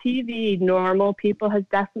 but TV, Normal People has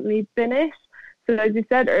definitely been it. So as you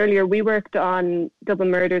said earlier, we worked on Double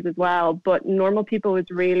Murders as well, but Normal People was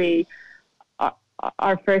really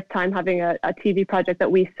our first time having a TV project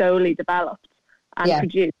that we solely developed and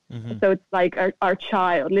produced. Mm-hmm. So it's like our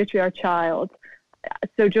child, literally our child.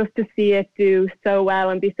 So just to see it do so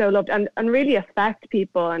well and be so loved and really affect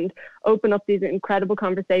people and open up these incredible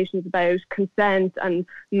conversations about consent and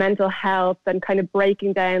mental health and kind of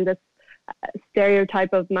breaking down this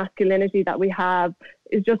stereotype of masculinity that we have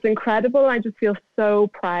is just incredible. I just feel so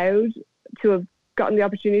proud to have gotten the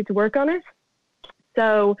opportunity to work on it.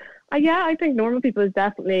 So I think Normal People is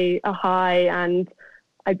definitely a high, and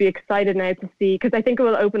I'd be excited now to see, because I think it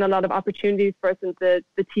will open a lot of opportunities for us in the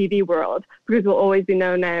TV world, because we'll always be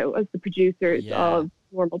known now as the producers of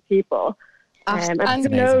Normal People. And who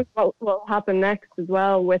knows what will happen next as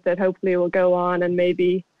well with it. Hopefully it will go on and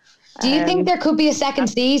maybe... Do you think there could be a second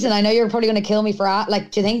season? I know you're probably going to kill me for that.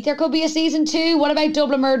 Like, do you think there could be a season 2? What about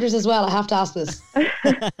Dublin Murders as well? I have to ask this.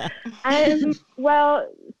 Well,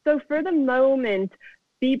 so for the moment,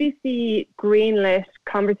 BBC greenlit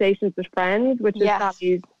Conversations with Friends, which is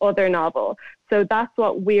Sally's other novel. So that's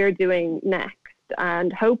what we're doing next.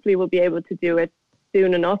 And hopefully we'll be able to do it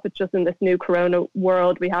soon enough. It's just in this new corona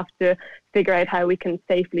world, we have to figure out how we can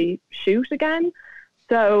safely shoot again.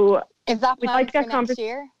 So is that planned for next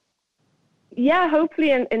year? Yeah,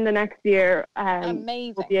 hopefully in the next year,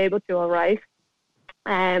 Amazing. We'll be able to, all right.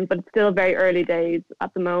 But it's still very early days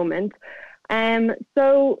at the moment.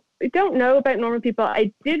 So I don't know about Normal People.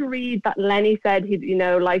 I did read that Lenny said he'd,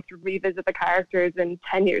 like to revisit the characters in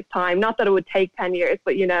 10 years' time. Not that it would take 10 years,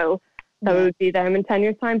 but, that it would be them in 10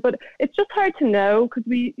 years' time. But it's just hard to know, because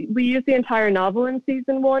we used the entire novel in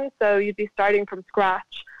season 1, so you'd be starting from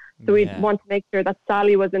scratch. So we'd want to make sure that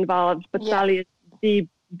Sally was involved, but Sally is the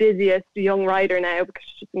busiest young writer now because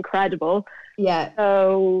she's just incredible. Yeah.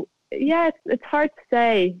 So, it's hard to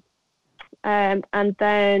say. And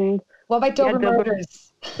then... What about Dublin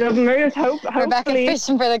Murders? Dublin Murders, hopefully... Rebecca's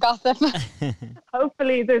fishing for the gossip.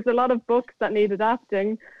 Hopefully there's a lot of books that need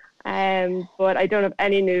adapting. But I don't have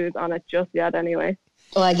any news on it just yet anyway.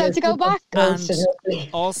 Well, so to go back...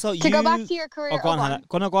 Also, go back to your career... go on, Hannah.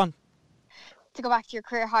 Go on. To go back to your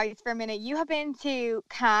career heights for a minute, you have been to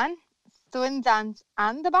Cannes, Sundance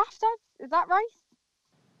and the BAFTAs, is that right?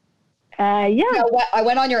 Yeah. I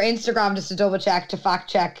went on your Instagram just to double check, to fact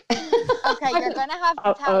check. Okay, you're going to have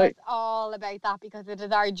to tell us all about that, because it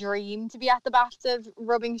is our dream to be at the BAFTAs,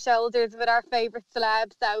 rubbing shoulders with our favourite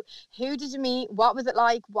celebs. So who did you meet? What was it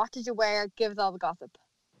like? What did you wear? Give us all the gossip.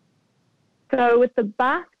 So with the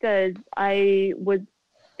BAFTAs, I was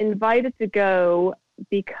invited to go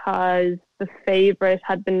because The Favourite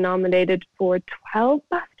had been nominated for 12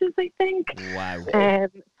 BAFTAs, I think. Wow.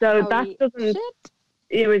 So that doesn't...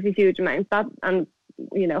 It was a huge amount. And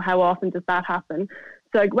how often does that happen?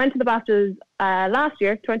 So I went to the BAFTAs last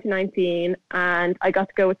year, 2019, and I got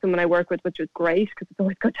to go with someone I work with, which was great, because it's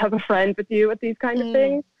always good to have a friend with you at these kind of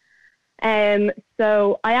things.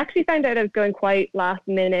 So I actually found out I was going quite last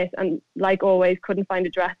minute, and like always, couldn't find a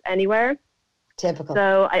dress anywhere. Typical.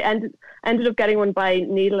 So I ended up getting one by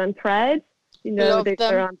Needle and Thread.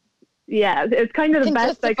 They're on. Yeah, it's kind of the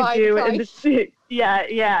best I could do.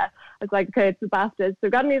 Yeah. I was like, okay, it's the BAFTAs. So I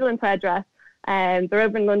got a Needle and Thread dress. They're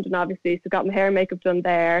over in London, obviously. So got my hair and makeup done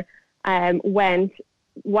there. Went.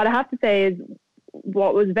 What I have to say is,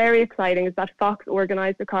 what was very exciting is that Fox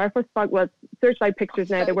organised the car for Fox. Well, Searchlight Pictures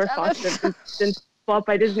now. They were Fox, been bought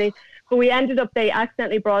by Disney. But we ended up, they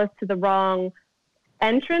accidentally brought us to the wrong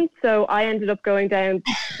entrance, so I ended up going down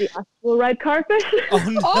the actual red carpet. Oh,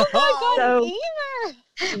 no. Oh my God,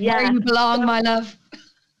 Emer! Where you belong, my love.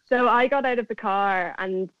 So I got out of the car,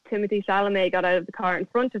 and Timothée Chalamet got out of the car in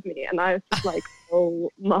front of me, and I was just like, oh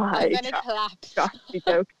my I'm gonna collapse. Got to be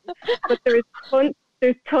joking. But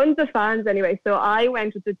there's tons of fans anyway. So I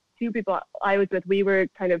went with the two people I was with. We were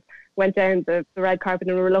kind of went down the red carpet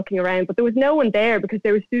and we were looking around, but there was no one there because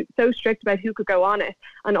they were so strict about who could go on it,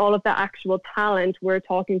 and all of the actual talent were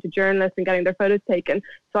talking to journalists and getting their photos taken.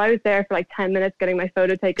 So I was there for like 10 minutes getting my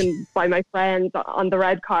photo taken by my friends on the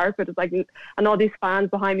red carpet. It's like, and all these fans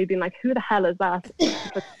behind me being like, who the hell is that?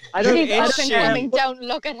 But I don't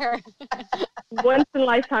look at her. Once in a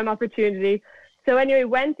lifetime opportunity. So anyway,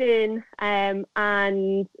 went in and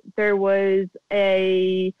there was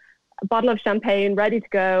a bottle of champagne ready to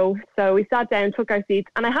go. So we sat down, took our seats.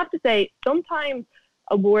 And I have to say, sometimes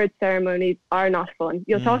award ceremonies are not fun.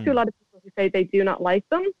 You'll talk to a lot of people who say they do not like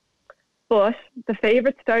them. But The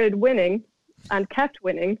Favourite started winning and kept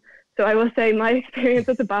winning. So I will say my experience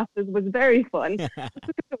at the BAFTAs was very fun.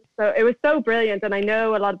 So it was so brilliant. And I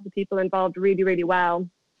know a lot of the people involved really, really well.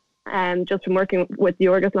 Just from working with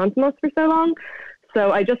Yorgos Lanthimos for so long.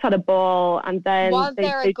 So I just had a ball, and then... Was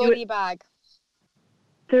there a goodie bag?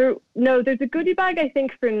 There's a goodie bag, I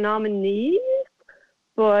think, for nominees,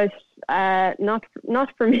 but not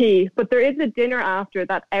for me. But there is a dinner after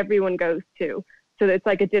that everyone goes to. So it's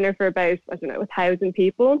like a dinner for about, 1,000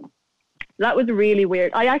 people. That was really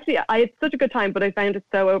weird. I had such a good time, but I found it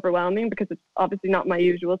so overwhelming because it's obviously not my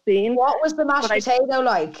usual scene. What was the mashed potato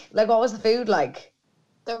like? Like, what was the food like?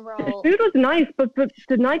 The roll. The food was nice, but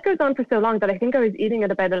the night goes on for so long that I think I was eating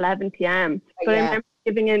at about 11 p.m. So I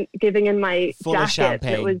remember giving in my full jacket. of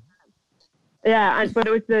champagne. But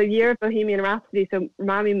it was the year of Bohemian Rhapsody, so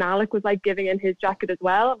Rami Malek was like giving in his jacket as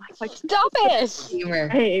well. I was like, stop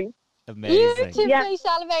it! Amazing. You two,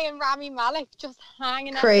 Chalamet and Rami Malek just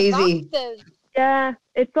hanging crazy. Out the boxes. Yeah,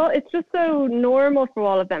 it's just so normal for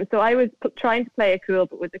all of them. So I was trying to play it cool,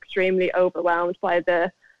 but was extremely overwhelmed by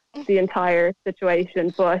the entire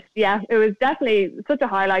situation. But yeah, it was definitely such a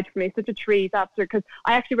highlight for me, such a treat after, because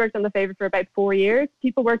I actually worked on The Favourite for about 4 years.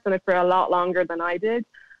 People worked on it for a lot longer than I did,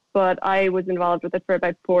 but I was involved with it for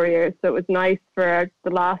about 4 years. So it was nice for the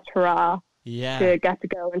last hurrah to get to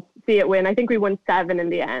go and see it win. I think we won 7 in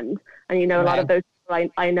the end. And, a lot of those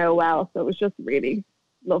people I know well. So it was just really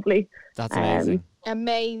lovely. That's amazing.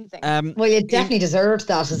 Amazing. Well, you definitely deserved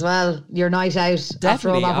that as well. Your night out after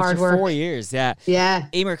all that hard work. 4 years, yeah. Yeah.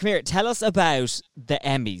 Emer, come here. Tell us about the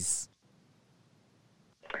Emmys.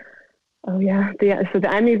 Oh, yeah. So the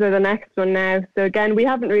Emmys are the next one now. So again, we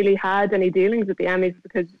haven't really had any dealings with the Emmys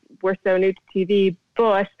because we're so new to TV.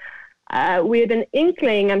 But we had an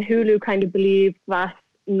inkling, and Hulu kind of believed that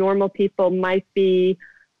normal people might be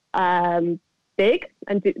big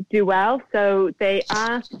and do well. So they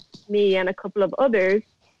asked me and a couple of others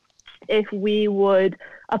if we would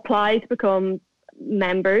apply to become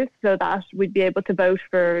members so that we'd be able to vote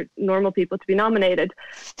for normal people to be nominated.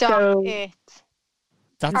 Stop it.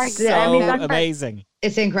 That's amazing.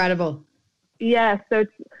 It's incredible. Yeah, so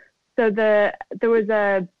there was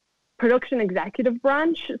a production executive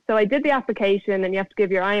branch. So I did the application, and you have to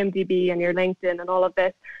give your IMDb and your LinkedIn and all of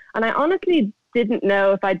this. And I honestly didn't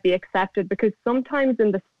know if I'd be accepted, because sometimes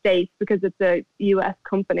in the States, because it's a US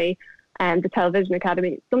company and the Television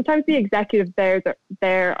Academy, sometimes the executives there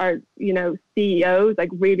are CEOs, like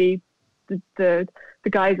really the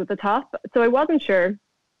guys at the top. So I wasn't sure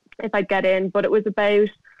if I'd get in, but it was about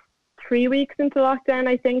 3 weeks into lockdown,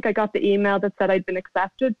 I think, I got the email that said I'd been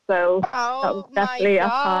accepted. So that was definitely a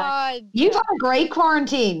high. You've had a great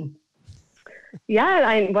quarantine. Yeah,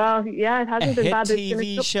 it hasn't been bad. A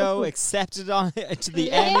TV show accepted on to the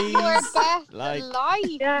Emmys. Your best life.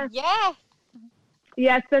 Yeah.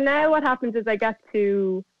 Yeah, so now what happens is I get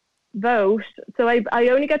to vote. So I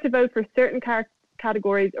only get to vote for certain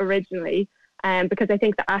categories originally, because I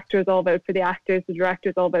think the actors all vote for the actors, the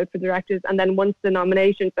directors all vote for the directors, and then once the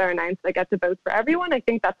nominations are announced, I get to vote for everyone. I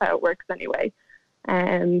think that's how it works anyway.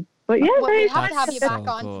 But yeah, we have to have you back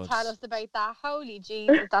on to tell us about that. Holy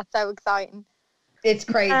Jesus, that's so exciting. It's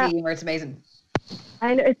crazy, it's amazing.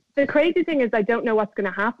 And the crazy thing is I don't know what's going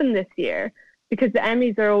to happen this year, because the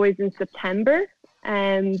Emmys are always in September, but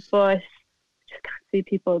I just can't see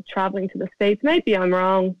people traveling to the States. Maybe I'm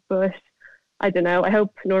wrong, but I don't know. I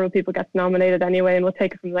hope normal people get nominated anyway, and we'll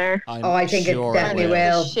take it from there. I think it definitely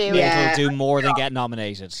will. Yeah. It'll do more than get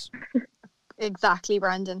nominated. Exactly,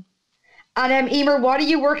 Brendan. And Emer, what are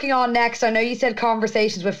you working on next? I know you said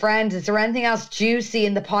conversations with friends. Is there anything else juicy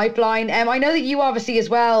in the pipeline? I know that you obviously as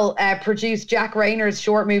well produced Jack Rayner's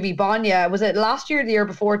short movie Bonya. Was it last year or the year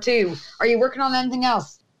before too? Are you working on anything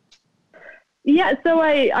else? Yeah, so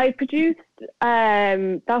I produced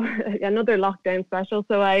that was another lockdown special.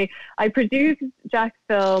 So I produced Jack's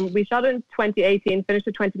film. We shot it in 2018, finished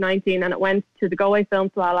in 2019, and it went to the Galway Film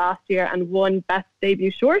Festival last year and won Best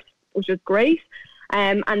Debut Short, which was great.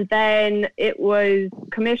 And then it was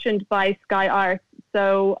commissioned by Sky Arts.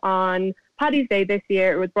 So on Paddy's Day this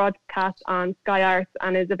year, it was broadcast on Sky Arts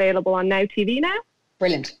and is available on Now TV now.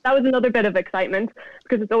 Brilliant. That was another bit of excitement,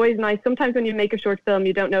 because it's always nice. Sometimes when you make a short film,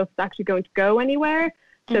 you don't know if it's actually going to go anywhere.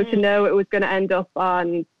 So to know it was going to end up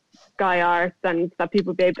on Sky Arts and that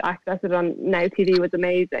people would be able to access it on Now TV was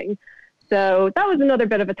amazing. So that was another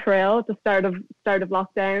bit of a thrill at the start of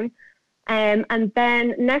lockdown. And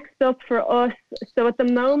then next up for us, so at the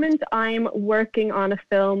moment I'm working on a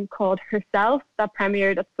film called Herself that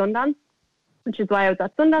premiered at Sundance, which is why I was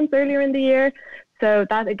at Sundance earlier in the year. So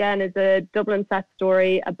that again is a Dublin set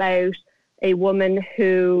story about a woman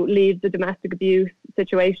who leaves a domestic abuse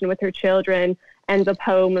situation with her children, ends up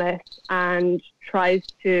homeless, and tries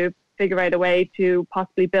to figure out a way to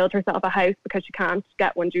possibly build herself a house because she can't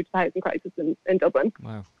get one due to the housing crisis in Dublin.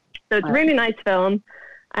 Wow. So it's a really nice film.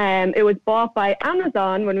 It was bought by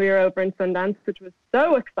Amazon when we were over in Sundance, which was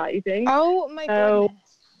so exciting. Oh my goodness.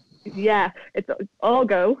 Yeah, it's all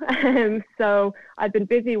go. So I've been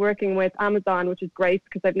busy working with Amazon, which is great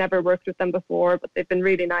because I've never worked with them before, but they've been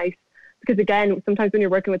really nice. Because again, sometimes when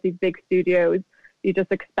you're working with these big studios, you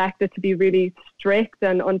just expect it to be really strict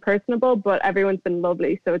and unpersonable, but everyone's been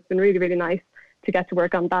lovely. So it's been really, really nice to get to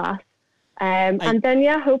work on that. And then,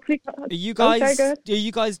 hopefully... Are you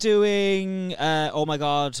guys doing, oh my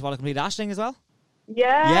God, What a Complete Ashling as well?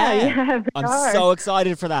 Yeah. I'm so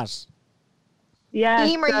excited for that. Yeah.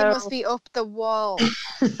 Emer, you must be up the wall.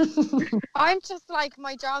 I'm just like,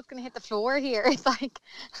 my jaw's going to hit the floor here. It's like...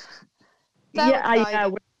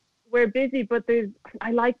 We're busy, but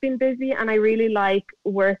I like being busy, and I really like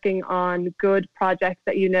working on good projects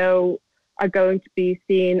that are going to be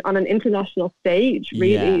seen on an international stage.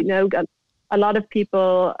 Really, a lot of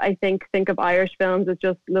people I think of Irish films as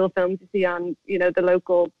just little films you see on the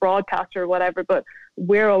local broadcaster or whatever, but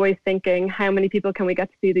we're always thinking, how many people can we get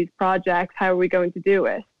to see these projects? How are we going to do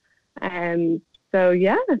it?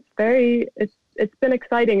 It's been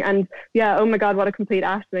exciting, and oh my God, What a Complete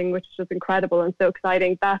Ashling, which is just incredible and so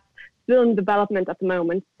exciting. That's still in development at the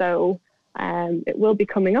moment, so it will be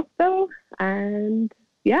coming up though. And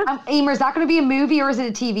Emer, is that going to be a movie or is it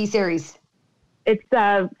a TV series? It's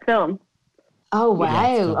a film. Oh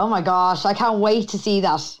wow! Oh my gosh, I can't wait to see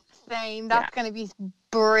that. Same. That's going to be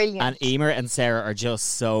brilliant. And Emer and Sarah are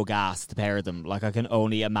just so gassed to pair them. Like, I can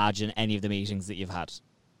only imagine any of the meetings that you've had.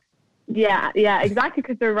 Yeah, exactly,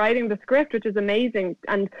 because they're writing the script, which is amazing.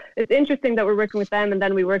 And it's interesting that we're working with them, and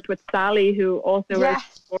then we worked with Sally, who also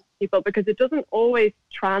writes for people, because it doesn't always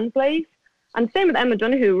translate. And same with Emma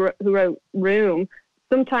Donoghue, who wrote Room.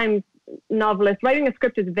 Sometimes novelists, writing a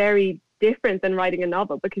script is very different than writing a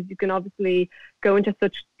novel, because you can obviously go into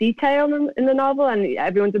such detail in the novel, and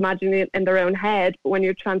everyone's imagining it in their own head. But when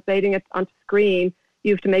you're translating it onto screen,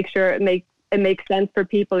 you have to make sure it makes sense for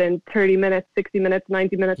people in 30 minutes, 60 minutes,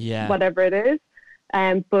 90 minutes, whatever it is.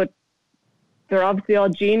 But they're obviously all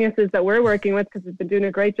geniuses that we're working with, because they've been doing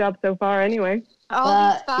a great job so far anyway.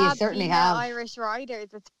 Oh, these fab you certainly have. Irish writers.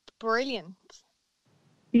 It's brilliant.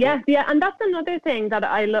 Yes, and that's another thing that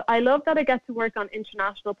I love, that I get to work on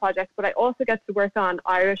international projects, but I also get to work on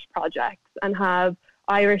Irish projects and have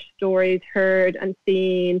Irish stories heard and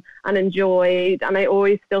seen and enjoyed, and I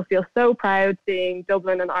always still feel so proud seeing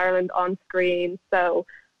Dublin and Ireland on screen, so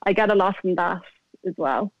I get a lot from that as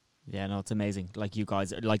well. Yeah, no, it's amazing. Like, you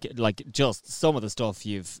guys, like just some of the stuff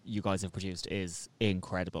you guys have produced is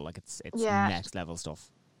incredible. Like, it's next level stuff.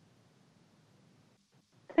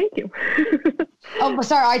 Thank you. Oh,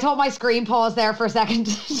 sorry, I thought my screen paused there for a second.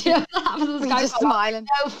 Just smiling.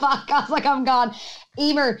 Oh, fuck. I was like, I'm gone.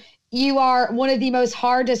 Emer, you are one of the most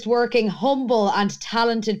hardest working, humble and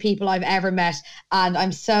talented people I've ever met. And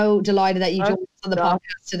I'm so delighted that you joined us on the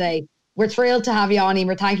podcast today. We're thrilled to have you on,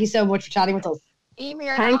 Emer. Thank you so much for chatting with us. Emer,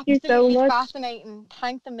 you're Thank you so much. Fascinating.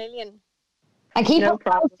 Thanks a million. And keep us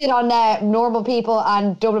posted on Normal People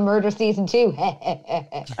and Dublin Murder Season 2.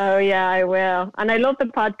 Oh, yeah, I will. And I love the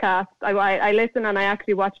podcast. I listen, and I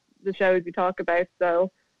actually watch the shows you talk about. So,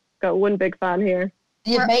 got one big fan here.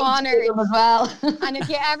 We're honoured as well. And if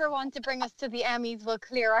you ever want to bring us to the Emmys, we'll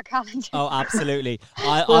clear our calendar. Oh, absolutely.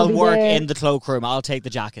 I'll work in the cloakroom. I'll take the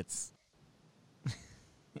jackets.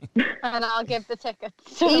 And I'll give the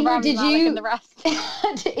tickets to Emer, Rami Malek and the rest.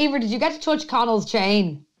 Emer, did you get to touch Connell's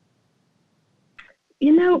chain?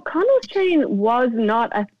 Connell's chain was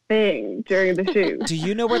not a thing during the shoot. Do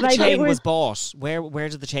you know where the chain was bought? Where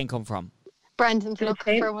did the chain come from? Brendan's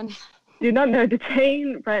looking for one. Do you not know the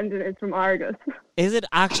chain, Brendan, is from Argos? Is it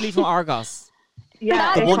actually from Argos?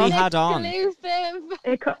 Yeah. The one he had on. Exclusive.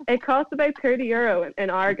 It costs about €30 in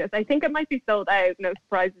Argos. I think it might be sold out. No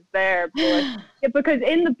surprises there. But because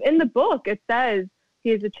in the book it says he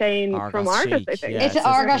has a chain from Argos, I think. Yeah, it's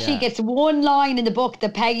Argos chic. It's one line in the book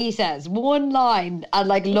that Peggy says. One line. And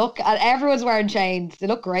look, and everyone's wearing chains. They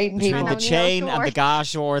look great in people. Between the chain and the gas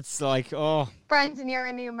shorts, Brendan, you're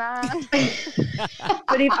a new man. But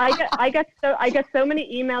I get so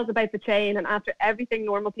many emails about the chain, and after everything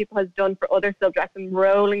Normal People has done for other subjects, I'm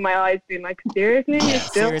rolling my eyes, being like, seriously, you're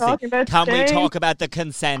still talking about the chain? Can we talk about the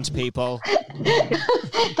consent, people?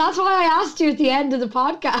 That's why I asked you at the end of the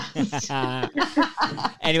podcast.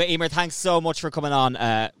 Anyway, Emer, thanks so much for coming on.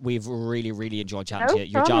 We've really, really enjoyed chatting to you.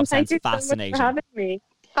 Your problem. job sounds fascinating. So much for having me.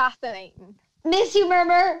 Fascinating. Miss you,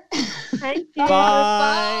 Murmur. Thank you.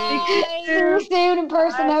 Bye. See you soon in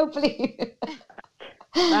person, hopefully.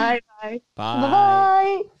 Bye.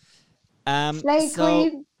 Bye. Slay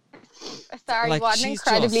Queen. Sorry, what an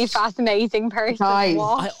incredibly fascinating person. Guys.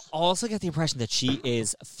 I also get the impression that she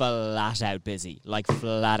is flat out busy.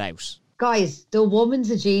 Flat out. Guys, the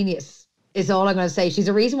woman's a genius, is all I'm going to say. She's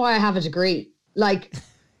a reason why I have a degree.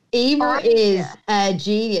 Emer is a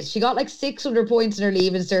genius. She got 600 points in her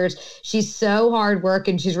Leaving Cert. She's so hard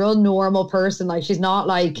working. She's a real normal person. She's not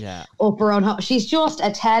up her own. She's just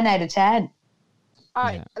a 10 out of 10.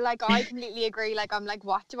 I completely agree. Like, I'm like,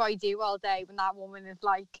 what do I do all day when that woman is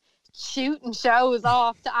like shooting shows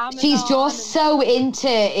off to Amazon? She's just so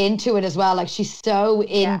into it as well. Like, she's so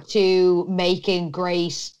into making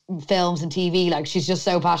great films and TV. Like, she's just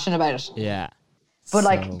so passionate about it. Yeah. But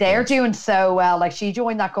like, they're doing so well. Like, she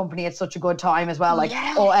joined that company at such a good time as well. Like,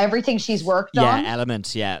 everything she's worked on. Yeah,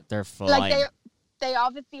 Element. Yeah, they're flying. Like, they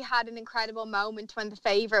obviously had an incredible moment when The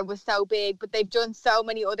Favourite was so big, but they've done so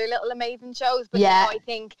many other little amazing shows. But now I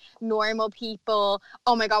think normal people,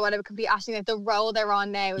 oh my God, what a complete Ashling, like the role they're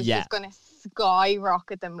on now is just going to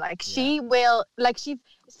skyrocket them. Like, she will, like, she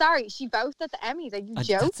votes at the Emmys. Are you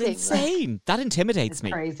joking? That's insane. That intimidates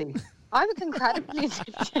me. Crazy. I was incredibly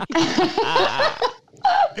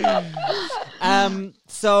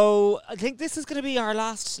So I think this is going to be our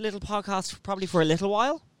last little podcast probably for a little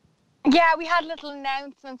while. Yeah, we had a little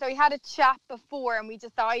announcement. So we had a chat before and we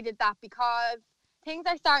decided that because things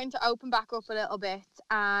are starting to open back up a little bit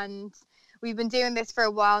and we've been doing this for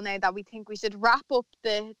a while now, that we think we should wrap up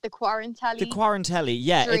the Quarantelli. The Quarantelli,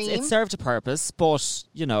 yeah. It served a purpose, but,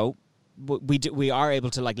 you know, we are able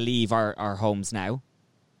to, like, leave our homes now.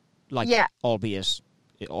 Like, albeit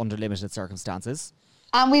under limited circumstances.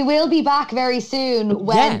 And we will be back very soon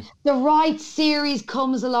when the right series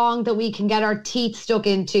comes along that we can get our teeth stuck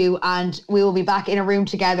into, and we will be back in a room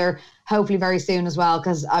together, hopefully very soon as well,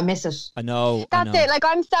 because I miss it. I know. That's it. Like,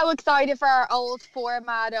 I'm so excited for our old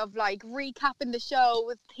format of, like, recapping the show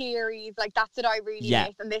with theories. Like, that's what I really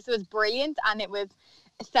miss. And this was brilliant, and it was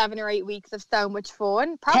 7 or 8 weeks of so much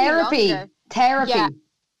fun. Probably Therapy. Yeah.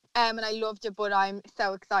 And I loved it, but I'm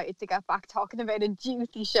so excited to get back talking about a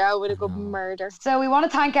juicy show with a good murder. So we want to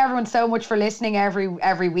thank everyone so much for listening every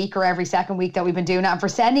week or every second week that we've been doing it, and for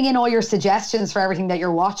sending in all your suggestions for everything that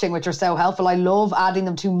you're watching, which are so helpful. I love adding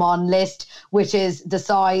them to Mon List, which is the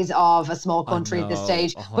size of a small country at this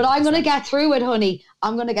stage. 100%. But I'm going to get through it, honey.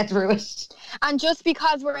 I'm going to get through it. And just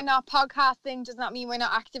because we're not podcasting does not mean we're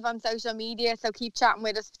not active on social media. So keep chatting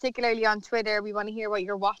with us, particularly on Twitter. We want to hear what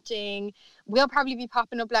you're watching. We'll probably be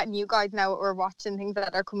popping up letting you guys know what we're watching, things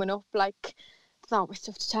that are coming up. Like, there's always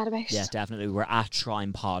stuff to chat about. Yeah, definitely. We're at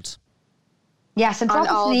Shrine Pod. Yes, and drop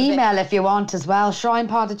us an email if you want as well.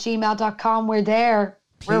 shrinepod@gmail.com. We're there.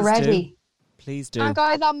 We're ready. Please do. And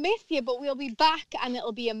guys, I'll miss you, but we'll be back and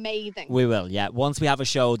it'll be amazing. We will, yeah. Once we have a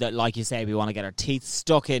show that, like you say, we want to get our teeth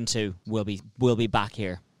stuck into, we'll be back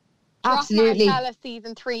here. Absolutely. Marcella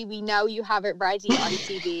season 3, we know you have it ready on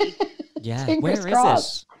TV. Yeah, where is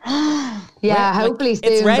it? Yeah, hopefully soon.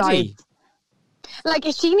 It's ready. Like,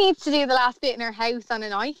 if she needs to do the last bit in her house on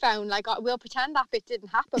an iPhone, like, we'll pretend that bit didn't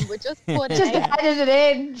happen, but just put it in. Just edit it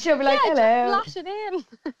in. She'll be like, hello. Just flash it in.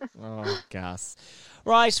 Oh, gas.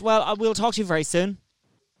 Right, well, we'll talk to you very soon.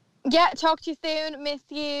 Yeah, talk to you soon. Miss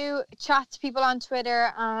you. Chat to people on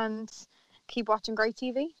Twitter and keep watching great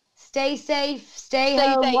TV. Stay safe. Stay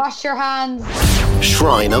home. Safe. Wash your hands.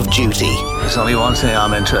 Shrine of Duty. There's only one thing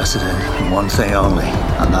I'm interested in, one thing only,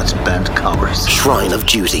 and that's bent covers. Shrine of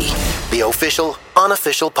Duty, the official,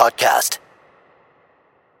 unofficial podcast.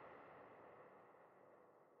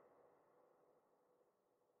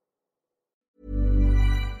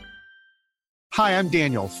 Hi, I'm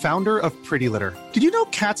Daniel, founder of Pretty Litter. Did you know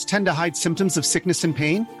cats tend to hide symptoms of sickness and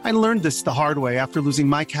pain? I learned this the hard way after losing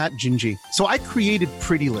my cat, Gingy. So I created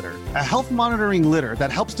Pretty Litter, a health monitoring litter that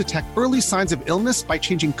helps detect early signs of illness by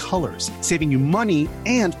changing colors, saving you money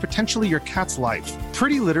and potentially your cat's life.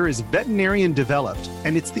 Pretty Litter is veterinarian developed,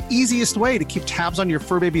 and it's the easiest way to keep tabs on your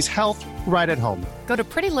fur baby's health right at home. Go to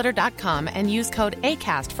prettylitter.com and use code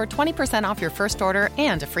ACAST for 20% off your first order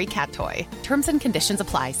and a free cat toy. Terms and conditions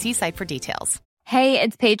apply. See site for details. Hey,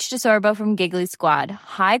 it's Paige DeSorbo from Giggly Squad.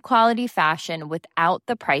 High quality fashion without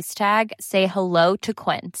the price tag. Say hello to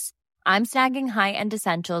Quince. I'm snagging high-end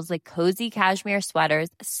essentials like cozy cashmere sweaters,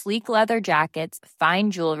 sleek leather jackets,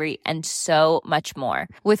 fine jewelry, and so much more.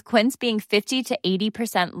 With Quince being 50 to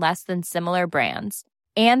 80% less than similar brands.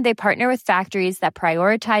 And they partner with factories that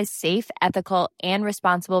prioritize safe, ethical, and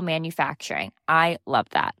responsible manufacturing. I love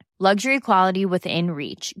that. Luxury quality within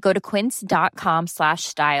reach. Go to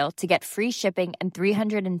quince.com/style to get free shipping and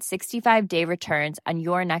 365-day returns on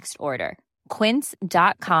your next order.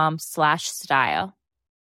 Quince.com/style.